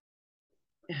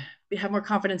have more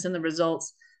confidence in the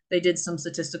results, they did some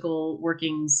statistical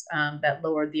workings that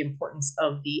lowered the importance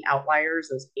of the outliers,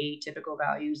 those atypical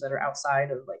values that are outside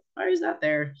of like, why is that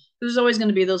there? There's always going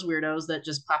to be those weirdos that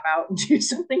just pop out and do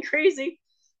something crazy,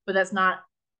 but that's not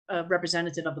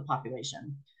representative of the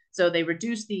population. So they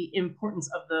reduce the importance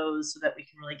of those so that we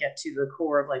can really get to the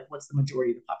core of like, what's the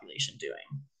majority of the population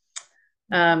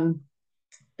doing?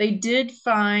 They did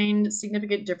find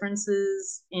significant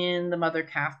differences in the mother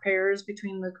calf pairs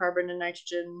between the carbon and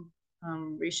nitrogen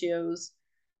ratios.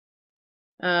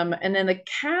 And then the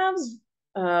calf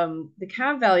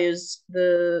values,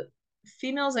 the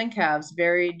females and calves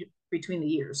varied between the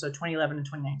years. So 2011 and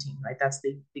 2019, right? That's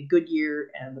the good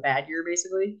year and the bad year,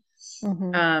 basically.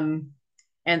 Mm-hmm.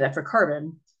 And that for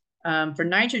carbon. For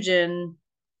nitrogen,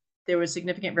 there was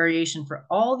significant variation for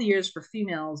all the years for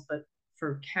females, but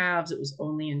for calves, it was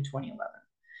only in 2011.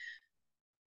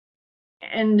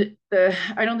 And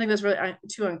I don't think that's really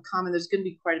too uncommon. There's going to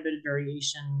be quite a bit of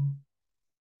variation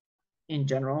in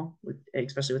general,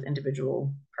 especially with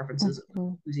individual preferences of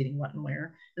Mm-hmm. who's eating what and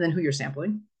where, and then who you're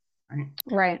sampling. Right?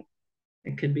 Right,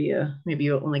 It could be maybe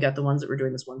you only got the ones that were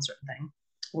doing this one certain thing,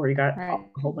 or you got right.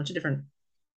 a whole bunch of different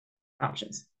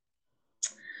options.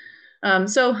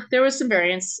 So there was some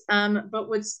variance, but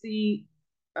what's the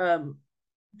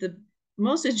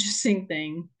most interesting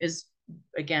thing is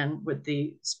again with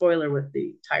the spoiler with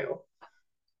the title,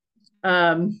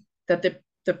 that the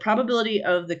the probability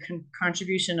of the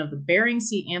contribution of the Bering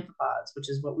Sea amphipods, which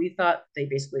is what we thought they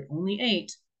basically only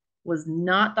ate, was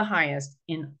not the highest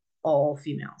in all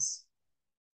females.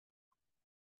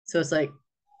 So it's like,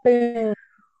 Boom.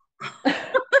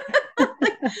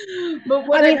 but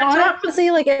what I I've mean, been taught for,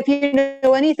 honestly, like if you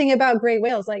know anything about gray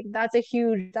whales, like that's a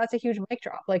huge mic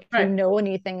drop. Like if you right. know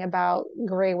anything about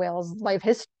gray whales' life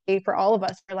history for all of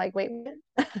us, you're like, wait,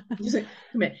 You say,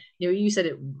 come here. You said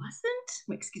it wasn't.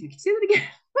 Wait, excuse me. Can you say that again?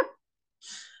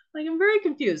 Like I'm very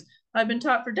confused. I've been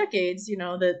taught for decades,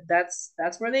 that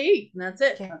that's where they eat and that's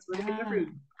it. That's where they get their yeah, food.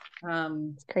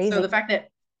 it's So crazy. the fact that,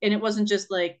 and it wasn't just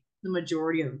like the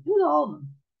majority of them, it was all of them,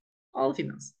 all the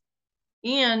females.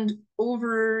 And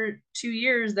over 2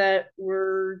 years that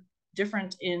were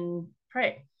different in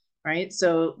prey, right?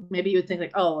 So maybe you would think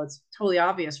like, oh, it's totally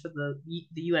obvious for the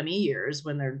UME years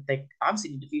when they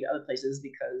obviously need to feed other places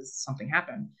because something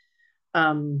happened.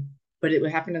 Um, but it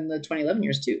would happen in the 2011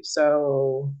 years too.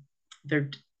 So they're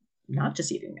not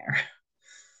just eating there.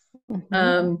 Hmm.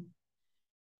 Um,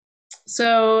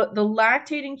 so the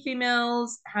lactating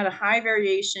females had a high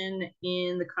variation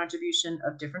in the contribution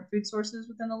of different food sources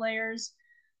within the layers.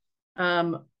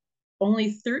 Um,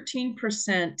 Only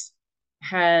 13%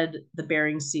 had the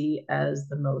Bering Sea as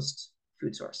the most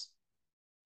food source.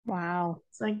 Wow.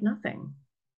 It's like nothing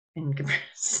in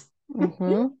comparison.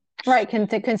 Hmm. Right.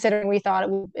 Considering we thought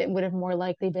it would have more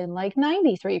likely been like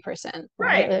 93%,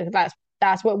 right? Right.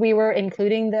 That's what we were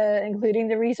including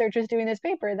the researchers doing this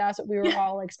paper. That's what we were Yeah.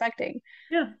 all expecting.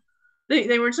 Yeah.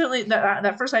 They were certainly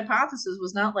that first hypothesis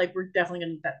was not like we're definitely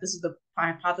going to that this is the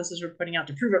hypothesis we're putting out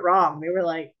to prove it wrong. They were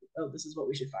like, oh, this is what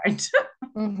we should find.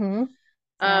 Hmm.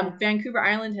 Yeah. Vancouver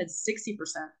Island had 60%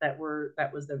 that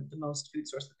was the most food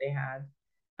source that they had.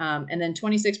 And then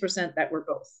 26% that were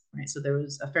both, right? So there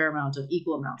was a fair amount of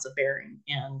equal amounts of Bering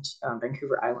and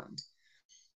Vancouver Island.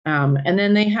 And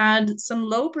then they had some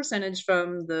low percentage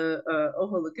from the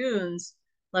Ojo lagoons,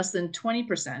 less than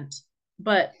 20%.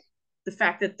 But the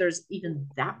fact that there's even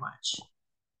that much,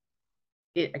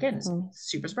 it again is Hmm.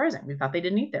 super surprising. We thought they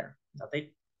didn't eat there. We thought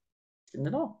they didn't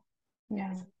at all.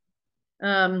 Yeah.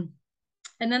 Um,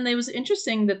 and then it was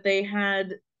interesting that they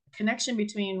had connection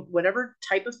between whatever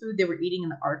type of food they were eating in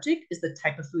the Arctic is the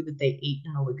type of food that they ate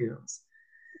in the lagoons.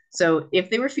 So if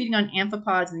they were feeding on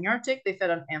amphipods in the Arctic, they fed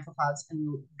on amphipods in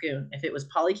the lagoon. If it was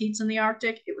polychaetes in the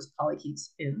Arctic, it was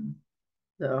polychaetes in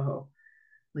the Ojo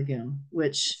lagoon,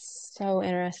 which So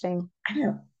interesting. I don't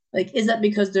know. Like, is that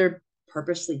because they're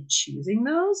purposely choosing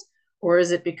those? Or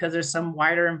is it because there's some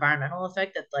wider environmental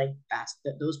effect that like that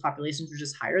those populations were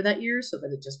just higher that year so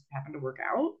that it just happened to work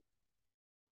out?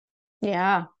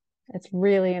 Yeah. It's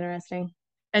really interesting.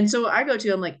 And so I go to,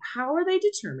 I'm like, how are they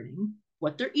determining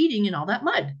what they're eating in all that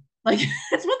mud? Like,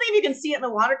 it's one thing if you can see it in the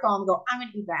water column and go, I'm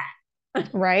going to eat that.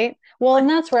 Right. Well, and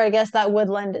that's where I guess that would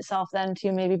lend itself then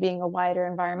to maybe being a wider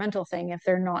environmental thing if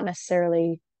they're not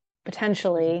necessarily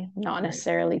potentially not Right.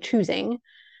 necessarily choosing.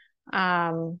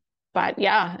 Um, but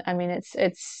yeah, I mean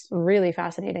it's really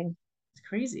fascinating. It's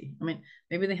crazy. I mean,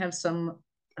 maybe they have some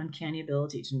uncanny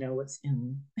ability to know what's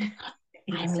in I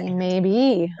the mean, sand.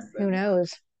 maybe. Who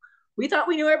knows? We thought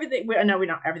we knew everything. No, we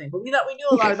not everything, but we thought we knew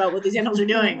a lot about what these animals are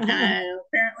doing.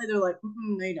 Apparently, they're like,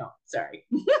 they don't. Sorry.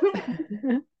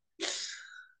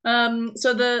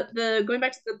 So the going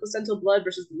back to the placental blood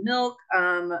versus the milk,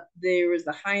 there was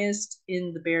the highest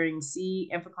in the Bering Sea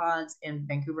amphipods and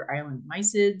Vancouver Island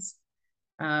mysids,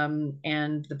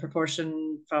 and the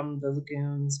proportion from the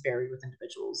lagoons varied with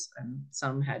individuals, and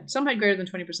some had greater than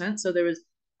 20%. So there was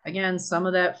again some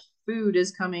of that food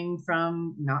is coming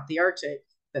from not the Arctic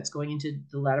that's going into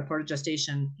the latter part of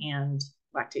gestation and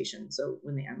lactation. So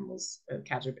when the animals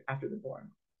catch it after they're born.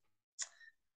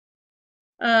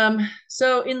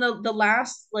 So in the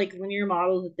last like linear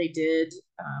model that they did,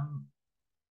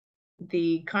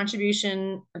 the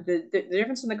contribution, the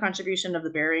difference in the contribution of the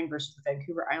Bering versus the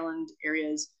Vancouver Island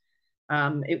areas,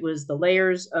 it was the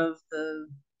layers of the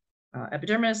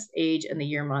epidermis, age, and the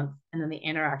year month, and then the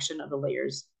interaction of the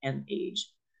layers and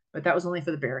age. But that was only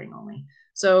for the Bering only.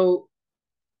 So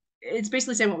it's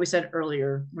basically saying what we said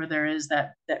earlier, where there is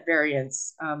that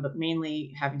variance, but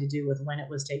mainly having to do with when it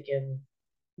was taken,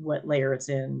 what layer it's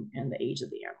in, and the age of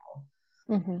the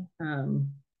animal. Hmm.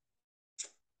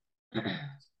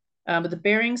 But the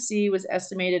Bering Sea was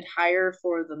estimated higher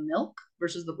for the milk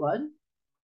versus the blood,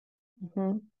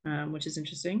 Hmm. which is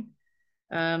interesting.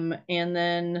 And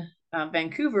then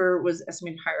Vancouver was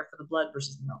estimated higher for the blood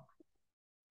versus the milk.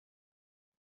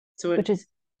 So Which is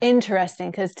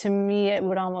interesting because to me it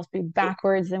would almost be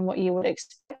backwards than what you would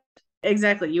expect.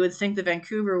 exactly, you would think the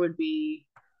Vancouver would be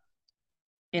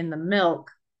in the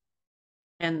milk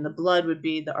And the blood would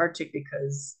be the Arctic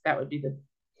because that would be the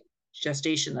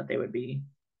gestation that they would be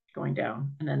going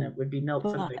down. And then it would be milk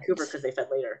for the But Vancouver because they fed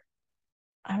later.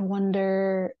 I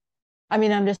wonder, I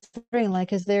mean, I'm just wondering,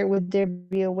 like, would there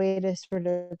be a way to sort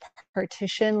of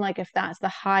partition, like, if that's the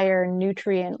higher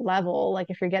nutrient level, like,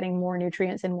 if you're getting more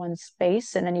nutrients in one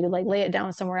space and then you like lay it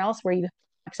down somewhere else where you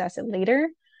access it later?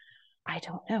 I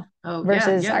don't know. Oh, yeah.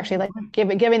 Versus Yeah. actually like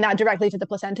giving that directly to the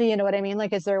placenta, you know what I mean?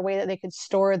 Like, is there a way that they could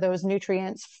store those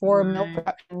nutrients for milk Right.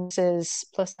 production versus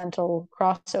placental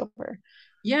crossover?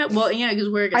 Yeah. Well, yeah, because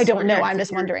where it I gets don't stored. know. Yeah. I'm Because if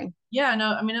just you're, wondering. yeah,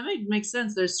 no, I mean, it makes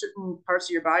sense. There's certain parts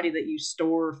of your body that you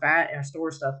store fat and store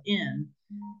stuff in.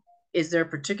 Is there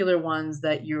particular ones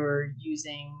that you're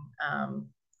using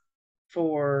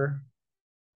for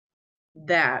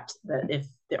that if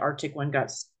the Arctic one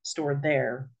got stored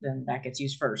there, then that gets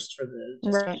used first for the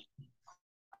Right. gestation.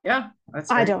 Yeah,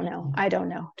 that's I very don't know. cool. I don't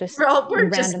know. Just We're just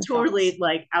random thoughts. totally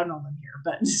like out on them here,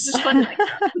 but it's just fun to think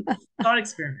about. Thought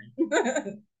experiment.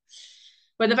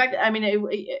 But the fact that, I mean,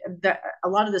 that a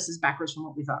lot of this is backwards from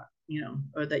what we thought,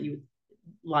 or that you would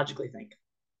logically think.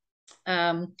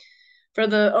 Um, for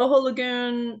the Ojo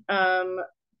Lagoon,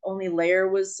 only layer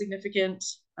was significant.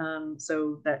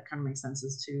 So that kind of makes sense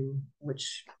as to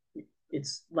which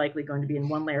it's likely going to be in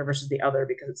one layer versus the other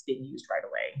because it's being used right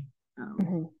away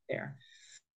there.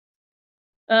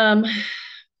 Um,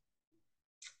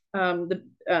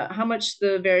 how much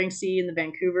the Bering Sea and the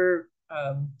Vancouver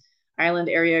Island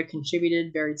area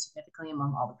contributed varied significantly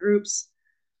among all the groups.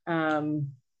 And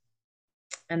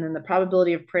then the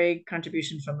probability of prey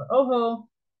contribution from the Ojo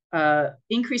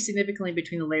increased significantly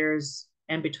between the layers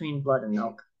and between blood and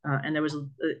milk. And there was an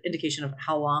indication of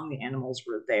how long the animals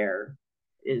were there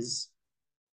is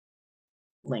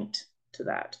linked to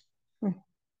that.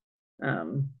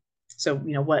 So,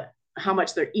 how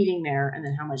much they're eating there and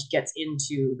then how much gets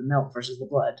into the milk versus the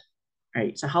blood,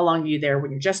 right? So how long are you there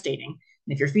when you're gestating?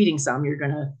 And if you're feeding some,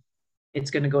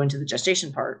 it's going to go into the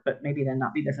gestation part, but maybe then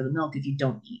not be there for the milk if you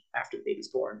don't eat after the baby's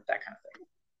born, that kind of thing.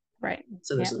 Right.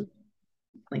 So there's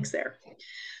links there.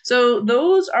 So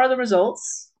those are the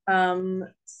results.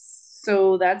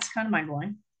 So that's kind of mind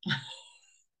blowing,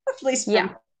 at least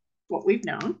from what we've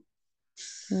known.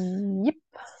 Yep.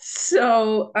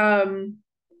 So,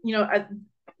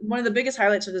 one of the biggest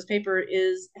highlights of this paper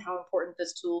is how important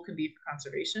this tool can be for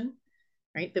conservation,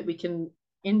 right? That we can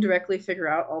indirectly figure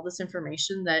out all this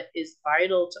information that is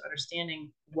vital to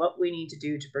understanding what we need to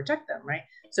do to protect them, right?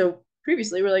 So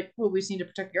previously we're like, well, we just need to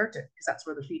protect the Arctic because that's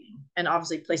where they're feeding, and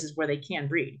obviously places where they can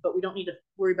breed, but we don't need to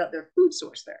worry about their food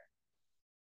source there.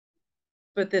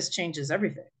 But this changes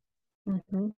everything.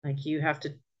 Like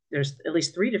there's at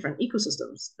least 3 different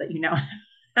ecosystems that you now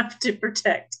have to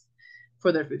protect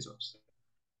for their food source.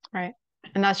 Right.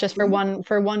 And that's just for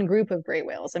one group of gray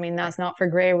whales. I mean, that's not for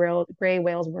gray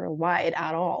whales worldwide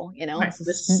at all. Right.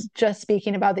 This is just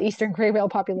speaking about the eastern gray whale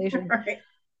population. Right.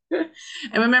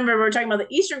 And remember, we're talking about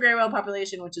the eastern gray whale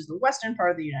population, which is the western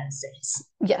part of the United States.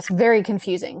 Yes, very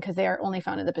confusing because they are only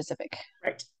found in the Pacific.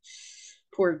 Right.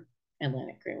 Poor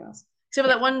Atlantic gray whales. Except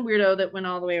for that one weirdo that went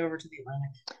all the way over to the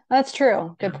Atlantic. That's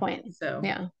true. Good point. So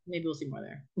maybe we'll see more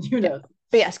there. Who knows?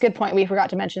 But yes, good point. We forgot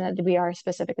to mention that we are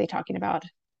specifically talking about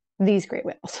these great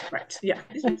whales. Right. Yeah.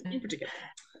 In particular.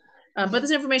 But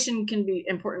this information can be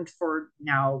important for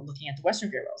now looking at the western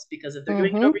gray whales, because if they're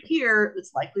doing it over here,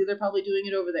 it's likely they're probably doing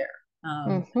it over there.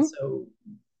 So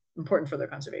important for their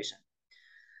conservation.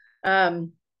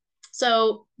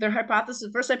 So their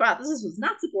first hypothesis was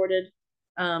not supported.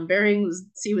 Bering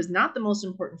Sea was not the most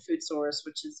important food source,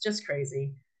 which is just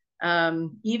crazy.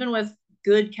 Even with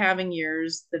good calving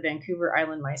years, the Vancouver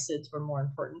Island mysids were more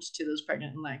important to those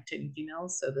pregnant and lactating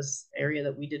females. So this area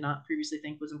that we did not previously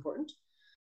think was important.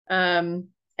 And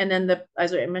then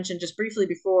as I mentioned just briefly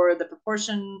before, the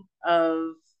proportion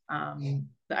of the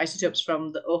isotopes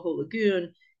from the Ojo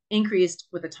Lagoon increased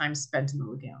with the time spent in the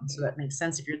lagoon. So that makes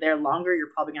sense. If you're there longer,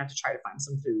 you're probably going to have to try to find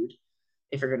some food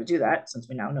if you're going to do that, since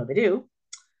we now know they do.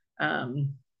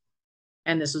 And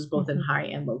this was both in high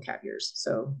and low calv years.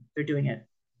 So they're doing it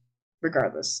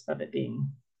regardless of it being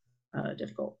a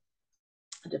difficult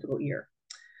year.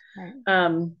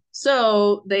 Right.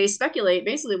 So they speculate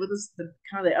basically with this,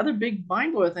 the other big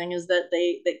mind blower thing is that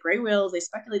they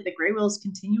speculate that gray whales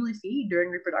continually feed during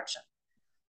reproduction.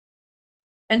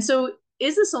 And so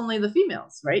is this only the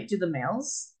females, right? Do the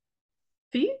males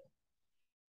feed?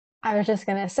 I was just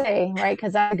going to say, right,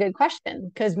 because that's a good question,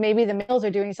 because maybe the males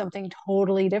are doing something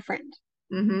totally different.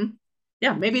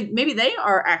 Yeah, maybe they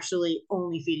are actually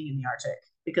only feeding in the Arctic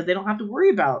because they don't have to worry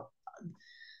about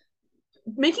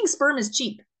making sperm is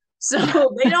cheap. So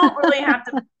they don't really have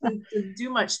to do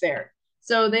much there.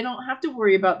 So they don't have to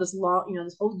worry about this long,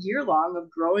 this whole year long of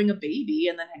growing a baby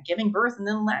and then giving birth and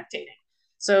then lactating.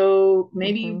 So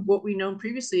maybe Mm-hmm. what we known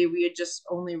previously, we had just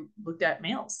only looked at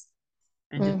males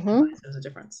and didn't Mm-hmm. realize there was a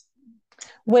difference.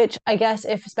 Which I guess,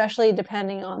 if especially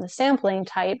depending on the sampling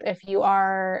type, if you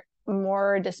are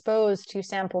more disposed to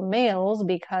sample males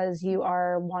because you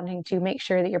are wanting to make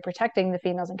sure that you're protecting the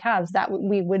females and calves, that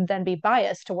we would then be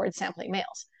biased towards sampling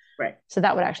males. Right. So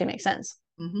that would actually make sense.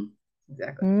 Mm-hmm.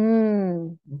 Exactly.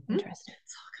 Mm-hmm. Interesting.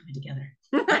 It's all coming together.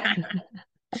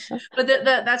 But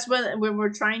that's when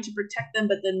we're trying to protect them,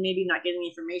 but then maybe not getting the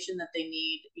information that they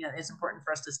need. It's important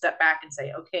for us to step back and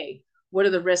say, okay, what are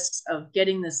the risks of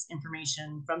getting this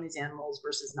information from these animals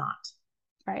versus not?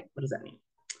 Right. What does that mean?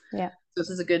 Yeah. So this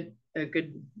is a good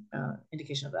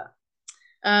indication of that.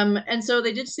 And so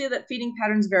they did say that feeding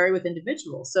patterns vary with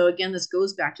individuals. So again, this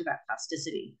goes back to that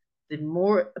plasticity. The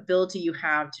more ability you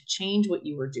have to change what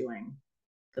you were doing,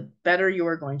 the better you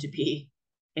are going to be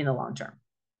in the long term.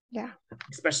 Yeah.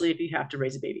 Especially if you have to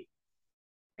raise a baby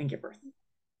and give birth.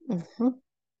 Mm-hmm.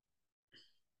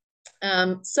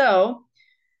 So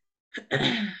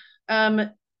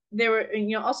they were,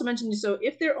 also mentioned, so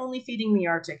if they're only feeding the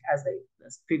Arctic as they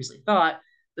previously thought,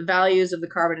 the values of the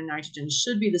carbon and nitrogen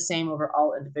should be the same over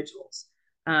all individuals.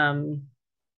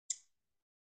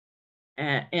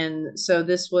 And so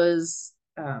this was,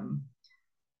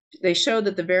 they showed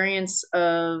that the variance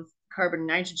of carbon and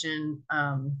nitrogen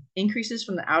increases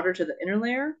from the outer to the inner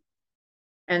layer.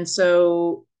 And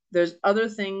so there's other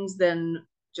things than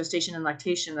gestation and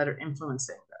lactation that are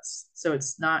influencing this. So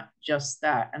it's not just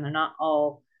that, and they're not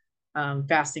all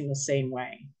fasting the same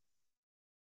way.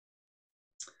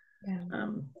 Yeah.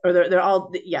 Or they're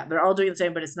all doing the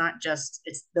same, but it's not just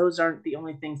those aren't the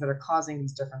only things that are causing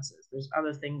these differences. There's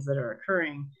other things that are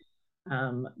occurring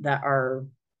that are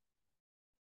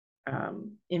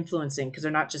influencing, because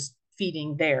they're not just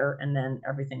feeding there and then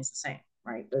everything's the same,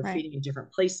 right? They're Right. feeding in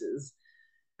different places.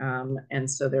 And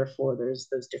so therefore there's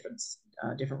those different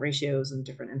ratios and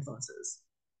different influences.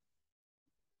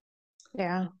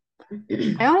 Yeah.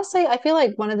 I feel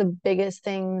like one of the biggest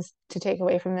things to take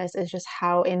away from this is just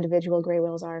how individual gray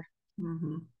whales are.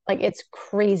 Mm-hmm. Like it's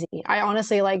crazy. I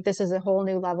honestly like this is a whole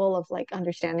new level of like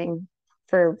understanding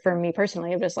for me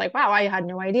personally of just like, wow, I had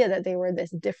no idea that they were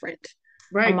this different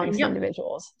Right. amongst Yeah.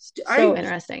 individuals. So I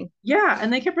interesting. Yeah,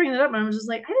 and they kept bringing it up, and I was just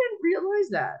like, I didn't realize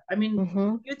that. I mean,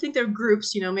 Hmm. you'd think they're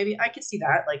groups, maybe I could see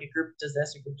that, like a group does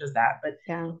this, a group does that, but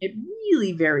Yeah. it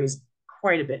really varies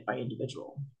quite a bit by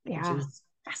individual, which Yeah. is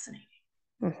fascinating.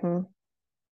 Hmm.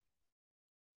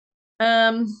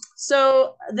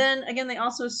 So then again, they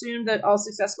also assumed that all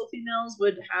successful females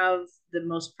would have the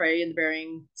most prey in the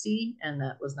Bering Sea, and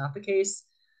that was not the case.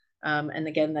 And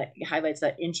again, that highlights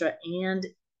that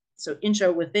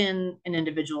intra within an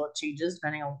individual, it changes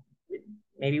depending on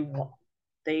maybe what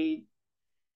they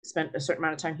spent a certain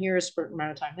amount of time here, a certain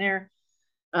amount of time there.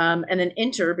 And then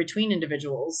inter between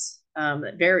individuals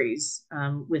that varies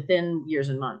within years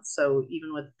and months. So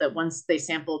even with that, once they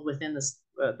sampled within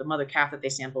the mother calf that they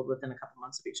sampled within a couple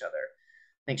months of each other,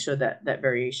 make sure that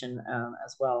variation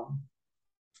as well.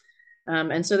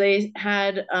 And so they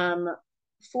had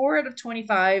 4 out of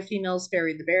 25 females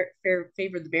favored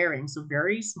the Bering, so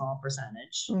very small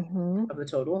percentage Hmm. of the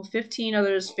total. 15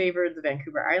 others favored the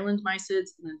Vancouver Island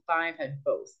mysids, and then 5 had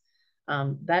both.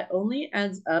 That only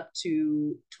adds up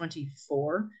to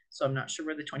 24, so I'm not sure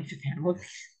where the 25th animal Oh,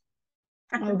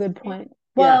 happens to good be. point. Yeah,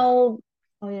 Well,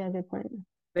 oh yeah, good point.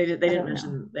 they I didn't don't know.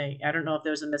 mention I don't know if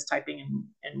there was a mistyping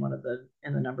in one of the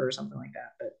number or something like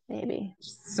that, but Maybe.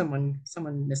 someone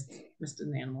missed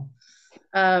an animal.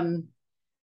 Um,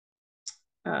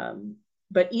 um,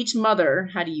 but each mother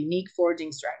had a unique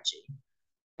foraging strategy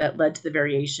that led to the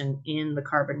variation in the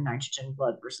carbon, nitrogen,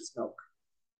 blood versus milk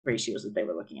ratios that they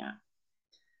were looking at.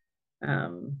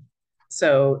 Um,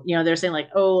 so, they're saying like,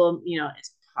 oh,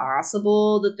 it's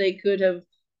possible that they could have,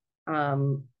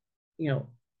 um, you know,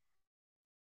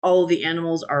 all the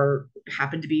animals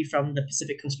happen to be from the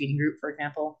Pacific Coast Feeding Group, for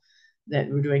example, that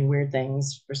were doing weird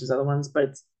things versus other ones, but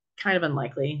it's kind of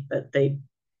unlikely that they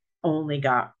only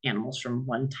got animals from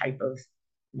one type of,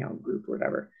 group or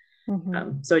whatever.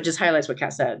 Hmm. So it just highlights what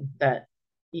Kat said, that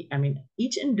I mean,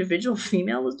 each individual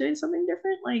female was doing something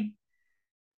different. Like,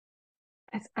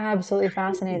 It's absolutely crazy.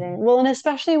 fascinating. Well, and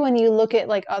especially when you look at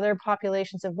like other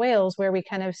populations of whales where we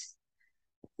kind of,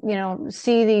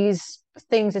 see these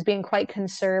things as being quite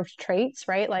conserved traits,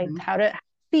 right? Like Mhm. how to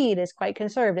feed is quite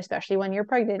conserved, especially when you're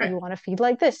pregnant. Right. You want to feed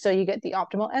like this, so you get the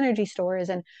optimal energy stores.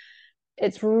 And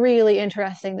it's really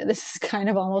interesting that this is kind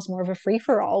of almost more of a free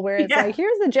for all, where it's Yeah. like,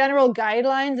 here's the general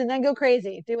guidelines and then go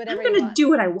crazy, do I'm whatever you going to want. do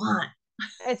what I want.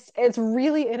 It's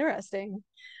really interesting.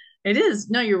 It is.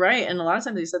 No, you're right. And a lot of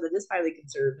times they said that it's highly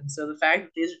conserved. And so the fact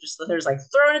that these are just, there's like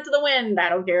throwing it to the wind. I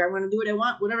don't care. I'm going to do what I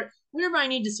want, whatever I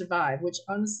need to survive, which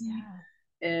honestly,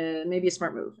 Yeah. maybe a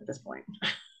smart move at this point in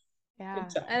Yeah. And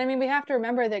time. I mean, we have to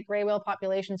remember that gray whale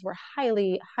populations were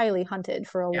highly, highly hunted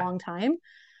for a Yeah. long time.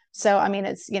 So, I mean,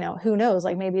 it's, who knows?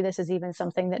 Like maybe this is even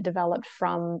something that developed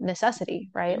from necessity,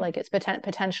 right? Yeah. Like it's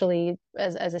potentially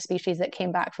as a species that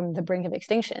came back from the brink of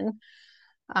extinction.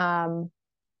 Um,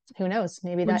 who knows?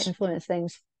 Maybe that Which influenced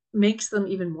things. makes them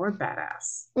even more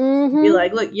badass. Be Mm-hmm.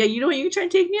 like, look, yeah, you try to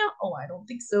take me out? Oh, I don't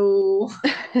think so.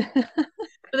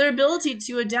 But their ability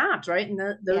to adapt, right? And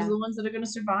those are Yeah. the ones that are going to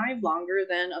survive longer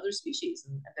than other species.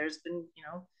 And there's been,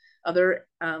 other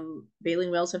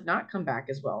baleen whales have not come back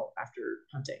as well after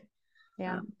hunting.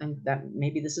 Yeah. And that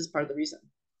maybe this is part of the reason.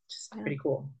 Just Yeah. pretty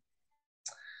cool.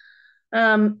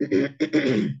 Um,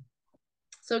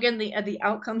 so again, the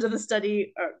outcomes of the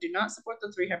study do not support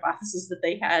the three hypotheses that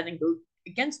they had and go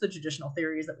against the traditional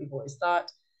theories that we've always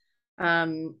thought.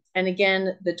 And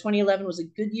again, the 2011 was a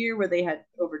good year where they had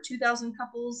over 2,000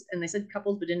 couples, and they said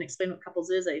couples but didn't explain what couples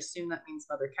is. I assume that means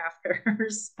mother calf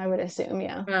pairs. I would assume,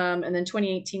 yeah. And then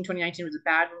 2018, 2019 was a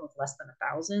bad one with less than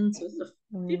 1,000. So this is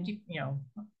a Mm. 50,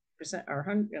 percent or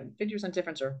 50%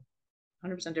 difference or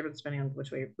 100% difference depending on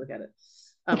which way you look at it.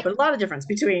 But a lot of difference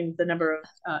between the number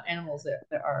of animals that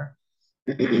there are.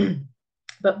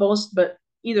 but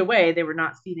either way, they were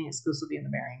not feeding exclusively in the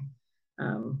Bering,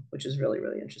 which is really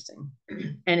really interesting.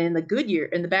 And in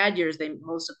the bad years,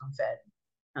 most of them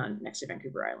fed next to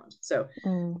Vancouver Island. So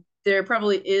Mm. there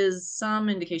probably is some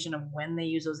indication of when they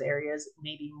use those areas,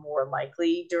 maybe more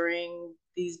likely during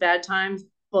these bad times,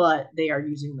 but they are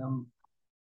using them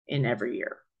in every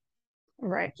year,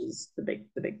 Right. which is the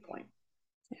big point.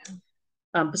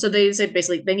 Yeah. So they say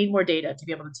basically they need more data to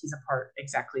be able to tease apart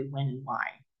exactly when and why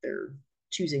they're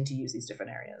choosing to use these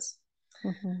different areas.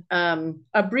 Mm-hmm.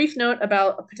 A brief note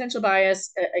about a potential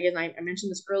bias. Again, I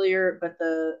mentioned this earlier, but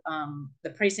the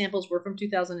prey samples were from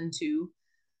 2002,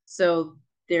 so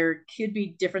there could be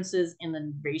differences in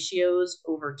the ratios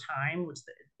over time, which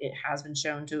it has been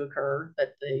shown to occur.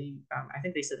 That I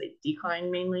think they said they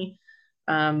decline mainly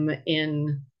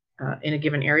in a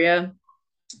given area,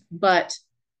 but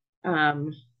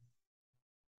um,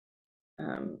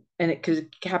 and it could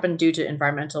happen due to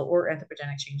environmental or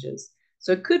anthropogenic changes.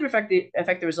 So it could affect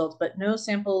the results, but no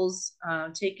samples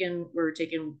were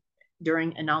taken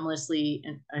during anomalous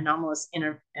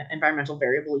environmental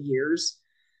variable years.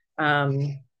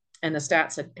 Um, and the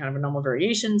stats had kind of a normal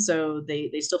variation, so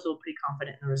they still feel pretty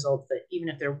confident in the results that even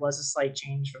if there was a slight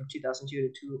change from 2002 to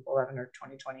 2011 or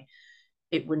 2020,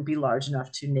 it wouldn't be large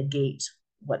enough to negate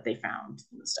what they found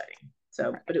in the study.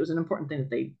 So, but it was an important thing that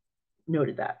they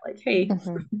noted that, like, hey,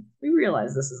 Mm-hmm. we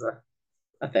realize this is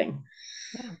a thing.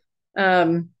 Yeah.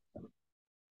 Um,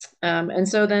 and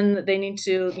so then they need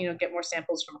to, get more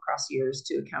samples from across years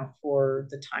to account for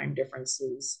the time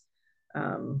differences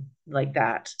like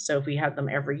that. So if we had them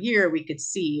every year, we could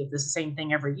see if it's the same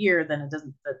thing every year, then it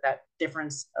doesn't, that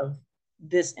difference of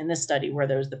this in this study where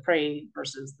there's the prey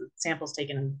versus the samples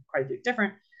taken and quite a bit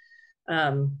different,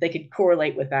 they could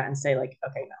correlate with that and say like,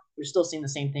 okay, no, we're still seeing the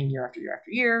same thing year after year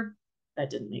after year. That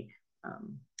didn't make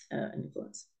an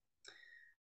influence.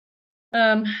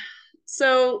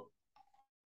 So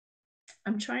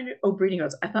I'm trying to, breeding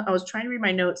notes. I thought I was trying to read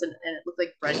my notes and it looked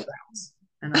like breadcrumbs.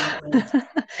 And I'm like,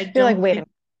 I You're like, don't wait a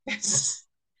think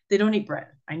they don't eat bread.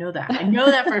 I know that. I know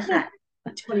that for a fact.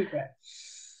 They don't eat bread.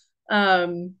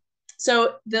 Um,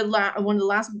 so one of the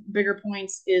last bigger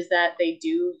points is that they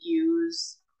do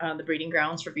use the breeding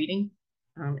grounds for feeding.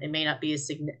 It may not be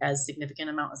as significant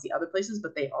amount as the other places,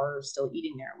 but they are still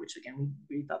eating there, which again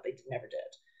we thought they never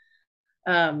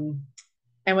did.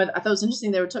 And what I thought was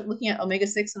interesting, they were looking at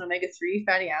omega-6 and omega-3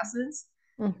 fatty acids,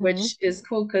 Mm-hmm. which is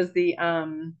cool because the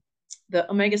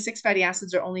omega-6 fatty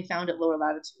acids are only found at lower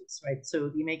latitudes, right? So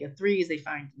the omega-3s they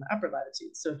find in the upper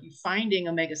latitudes. So if you're finding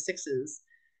omega-6s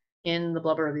in the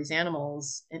blubber of these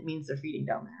animals, it means they're feeding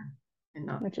down there and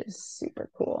not. Which is super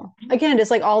cool. Again,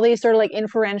 just like all these sort of like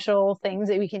inferential things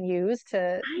that we can use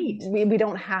to, Right. we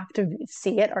don't have to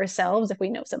see it ourselves if we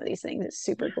know some of these things. It's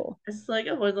super Yeah. cool. It's like,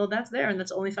 oh, well, that's there and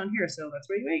that's only found here. So that's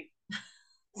where you ate.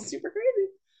 Super crazy.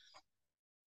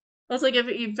 Well, it's like if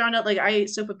you found out like I ate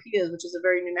sopapillas, which is a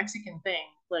very New Mexican thing,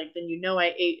 like then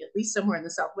I ate at least somewhere in the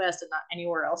Southwest and not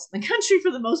anywhere else in the country for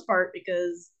the most part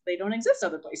because they don't exist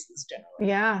other places generally.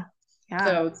 Yeah. Yeah.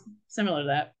 So it's similar to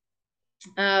that.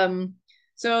 Um,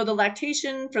 so the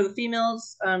lactation for the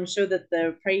females showed that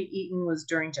the prey eaten was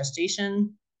during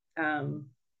gestation. Um,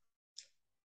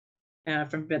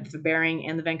 from the Bering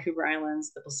and the Vancouver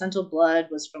Islands. The placental blood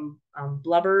was from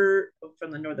blubber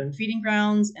from the northern feeding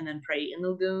grounds, and then prey in the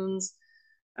lagoons.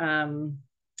 Um,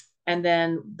 and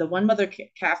then the one mother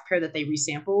calf pair that they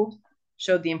resampled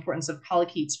showed the importance of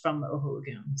polychaetes from the Ojo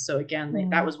Lagoon. So again,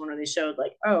 that was one where they showed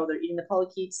like, oh, they're eating the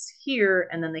polychaetes here,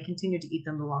 and then they continued to eat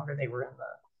them the longer they were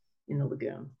in the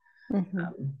lagoon.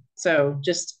 So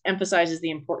just emphasizes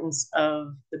the importance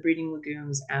of the breeding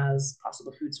lagoons as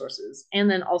possible food sources. And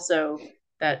then also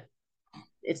that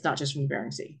it's not just from the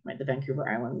Bering Sea, right? The Vancouver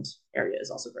Island area is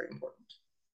also very important.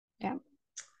 Yeah.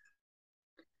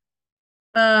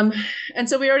 And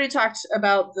so we already talked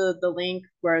about the link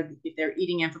where if they're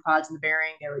eating amphipods in the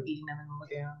Bering, they were eating them in the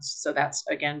lagoons. So that's,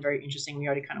 again, very interesting. We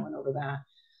already kind of went over that.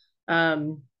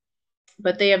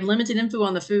 But they have limited info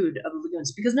on the food of the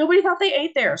lagoons because nobody thought they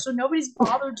ate there. So nobody's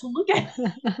bothered to look at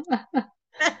it.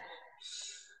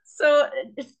 So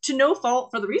to no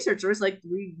fault for the researchers, like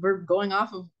we were going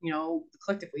off of,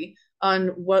 collectively on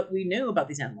what we knew about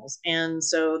these animals. And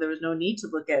so there was no need to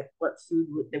look at what food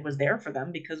was there for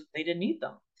them because they didn't eat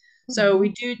them. So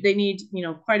they need,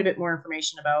 quite a bit more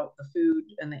information about the food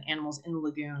and the animals in the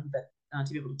lagoon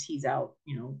to be able to tease out,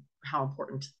 how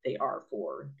important they are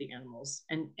for the animals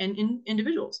and in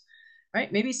individuals,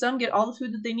 right? Maybe some get all the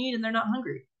food that they need and they're not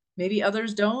hungry. Maybe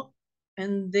others don't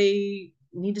and they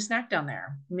need to snack down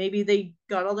there. Maybe they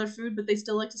got all their food, but they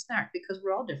still like to snack because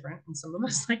we're all different and some of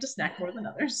us like to snack more than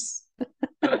others.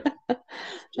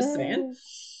 Just saying.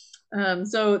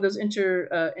 So those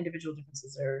individual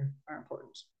differences are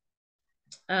important.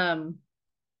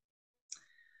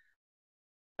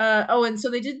 And so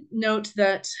they did note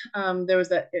that there was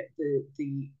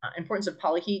the importance of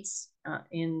polychaetes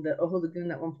in the Ojo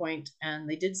Lagoon at one point, and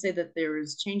they did say that there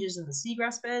was changes in the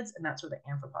seagrass beds, and that's where the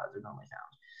amphipods are normally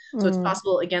found. So it's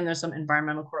possible, again, there's some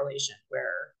environmental correlation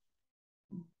where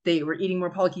they were eating more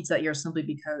polychaetes that year simply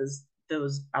because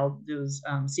those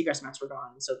seagrass mats were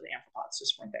gone, so the amphipods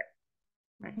just weren't there.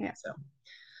 Right. Yeah. So,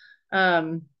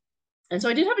 and so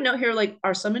I did have a note here, like,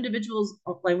 are some individuals,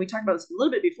 like we talked about this a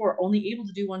little bit before, only able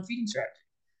to do one feeding strategy,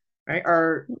 right?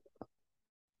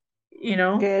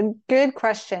 Good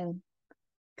question.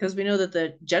 Because we know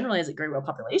that generally as a gray whale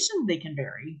population, they can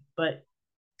vary, but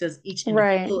does each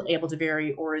individual able to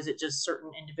vary, or is it just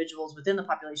certain individuals within the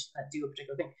population that do a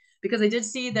particular thing? Because they did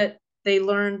see that they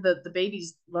learned that the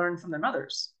babies learn from their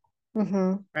mothers,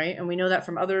 right? And we know that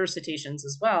from other cetaceans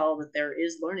as well, that there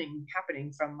is learning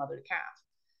happening from mother to calf.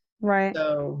 Right.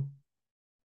 So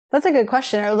that's a good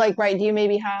question. Or like, right, do you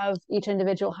maybe have each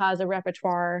individual has a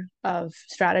repertoire of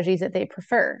strategies that they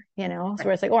prefer, So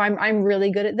where it's like, oh, I'm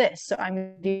really good at this, so I'm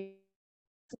gonna do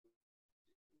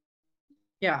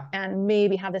and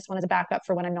maybe have this one as a backup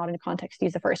for when I'm not in a context to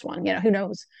use the first one. Who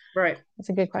knows? Right. That's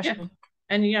a good question. Yeah.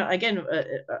 And again,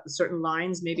 certain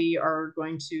lines maybe are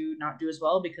going to not do as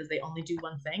well because they only do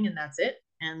one thing and that's it.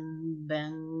 And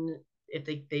then if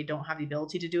they don't have the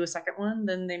ability to do a second one,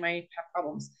 then they might have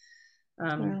problems.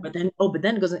 But then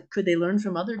it goes, could they learn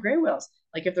from other gray whales?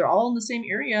 Like if they're all in the same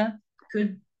area,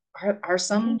 are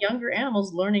some younger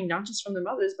animals learning not just from their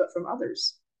mothers but from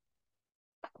others?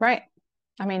 Right.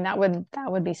 I mean, that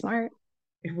would be smart.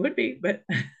 It would be, but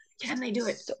can they do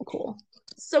it? So cool.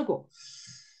 So cool.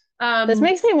 This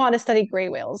makes me want to study gray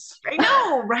whales. I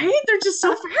know, right? They're just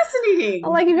so fascinating.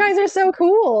 Like, you guys are so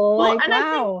cool. Well, like,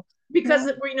 wow.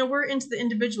 Because we're into the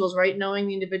individuals, right? Knowing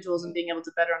the individuals and being able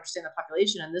to better understand the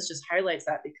population, and this just highlights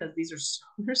that because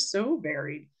they're so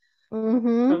varied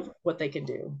of what they can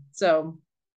do. So,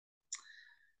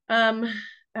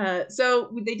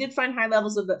 so they did find high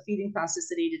levels of the feeding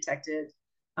plasticity detected.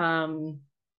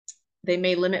 They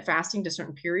may limit fasting to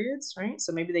certain periods, right?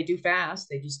 So maybe they do fast,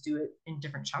 they just do it in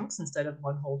different chunks instead of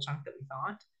one whole chunk that we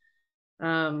thought.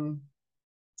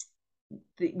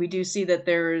 We do see that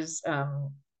there's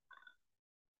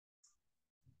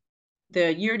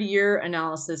the year-to-year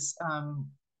analysis.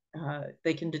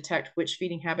 They can detect which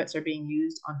feeding habits are being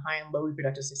used on high and low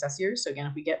reproductive success years. So again,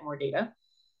 if we get more data,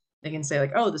 they can say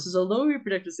like, oh, this is a low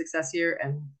reproductive success year,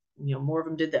 and more of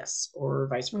them did this, or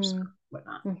vice versa,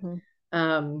 whatnot.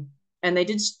 And they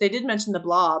did mention the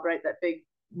blob, right? That big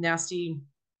nasty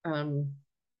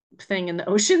thing in the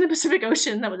ocean, the Pacific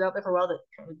Ocean, that was out there for a while that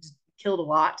kind of just killed a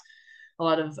lot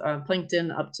of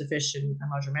plankton up to fish and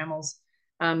larger mammals.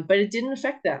 But it didn't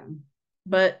affect them,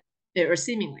 or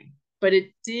seemingly. But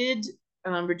it did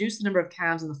reduce the number of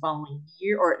calves in the following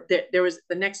year, or there was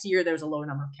the next year there was a lower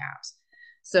number of calves.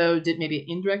 So maybe it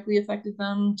indirectly affected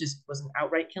them, just wasn't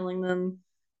outright killing them.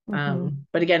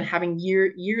 But again, having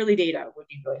yearly data would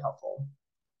be really helpful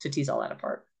to tease all that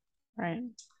apart. Right.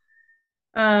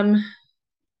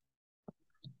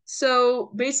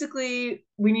 So basically,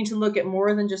 we need to look at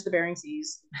more than just the Bering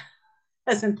Seas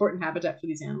as important habitat for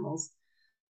these animals.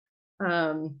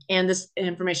 And this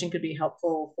information could be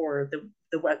helpful for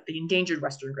the endangered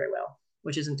Western gray whale,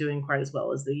 which isn't doing quite as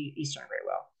well as the Eastern gray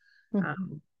whale.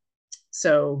 Mhm.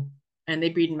 So, and they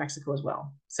breed in Mexico as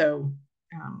well. So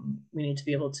we need to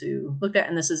be able to look at,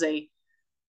 and this is a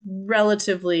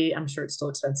relatively, I'm sure it's still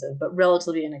expensive, but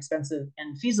relatively inexpensive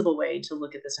and feasible way to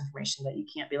look at this information that you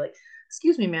can't be like,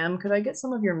 excuse me, ma'am, could I get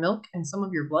some of your milk and some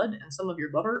of your blood and some of your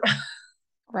blubber?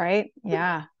 Right?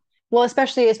 Yeah. Well,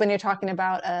 especially is when you're talking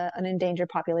about an endangered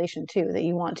population too, that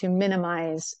you want to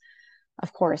minimize,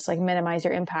 of course, like minimize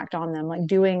your impact on them, like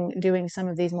doing some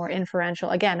of these more inferential.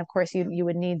 Again, of course, you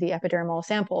would need the epidermal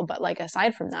sample, but like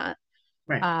aside from that,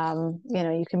 Right.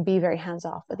 you can be very hands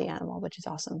off with the animal, which is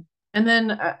awesome. And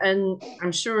then, and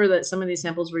I'm sure that some of these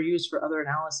samples were used for other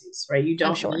analyses, right? You I'm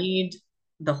don't sure. need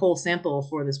the whole sample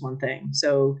for this one thing.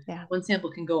 So Yeah. one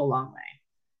sample can go a long way.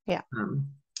 Yeah. Um,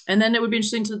 and then it would be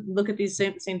interesting to look at these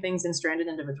same things in stranded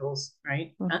individuals,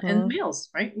 right? And Hmm. males,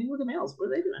 right? We look at males. What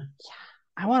are they doing?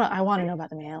 I want to know about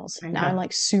the males. I Now I'm know.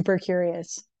 like super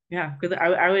curious. Yeah, because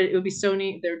I would. It would be so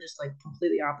neat. They're just like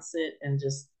completely opposite, and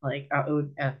just like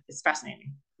it's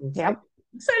fascinating. It's like Yep.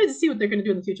 excited to see what they're going to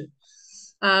do in the future.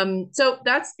 So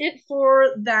that's it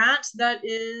for that. That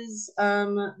is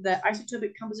the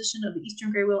isotopic composition of the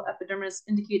eastern gray whale epidermis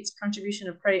indicates contribution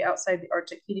of prey outside the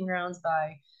Arctic feeding grounds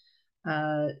by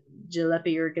uh,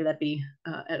 Gillespie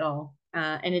et al.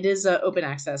 And it is open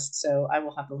access, so I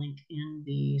will have the link in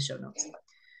the show notes.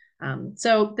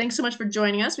 So thanks so much for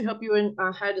joining us. We hope you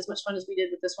had as much fun as we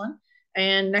did with this one.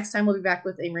 And next time we'll be back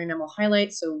with a marine mammal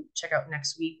highlight. So check out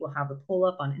next week. We'll have a poll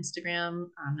up on Instagram.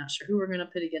 I'm not sure who we're going to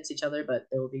put against each other, but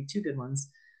there will be two good ones,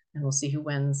 and we'll see who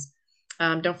wins.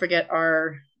 Don't forget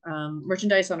our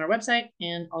merchandise on our website,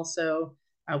 and also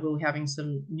we'll be having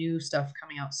some new stuff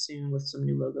coming out soon with some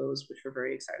new logos, which we're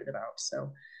very excited about.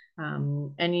 So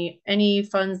any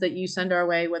funds that you send our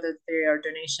way, whether they are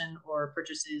donation or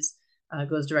purchases,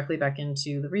 goes directly back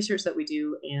into the research that we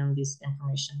do and this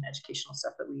information educational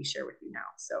stuff that we share with you now.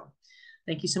 So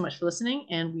thank you so much for listening,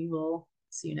 and we will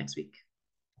see you next week.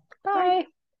 Bye. Bye.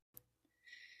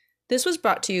 This was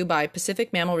brought to you by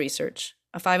Pacific Mammal Research,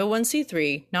 a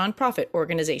 501c3 nonprofit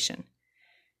organization.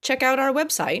 Check out our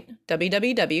website,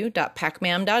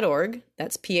 www.pacmam.org,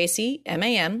 that's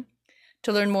PACMAM,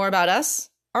 to learn more about us,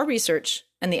 our research,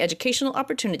 and the educational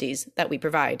opportunities that we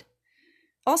provide.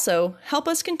 Also, help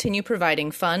us continue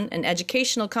providing fun and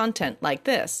educational content like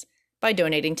this by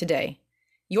donating today.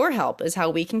 Your help is how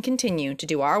we can continue to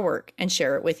do our work and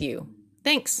share it with you.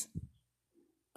 Thanks!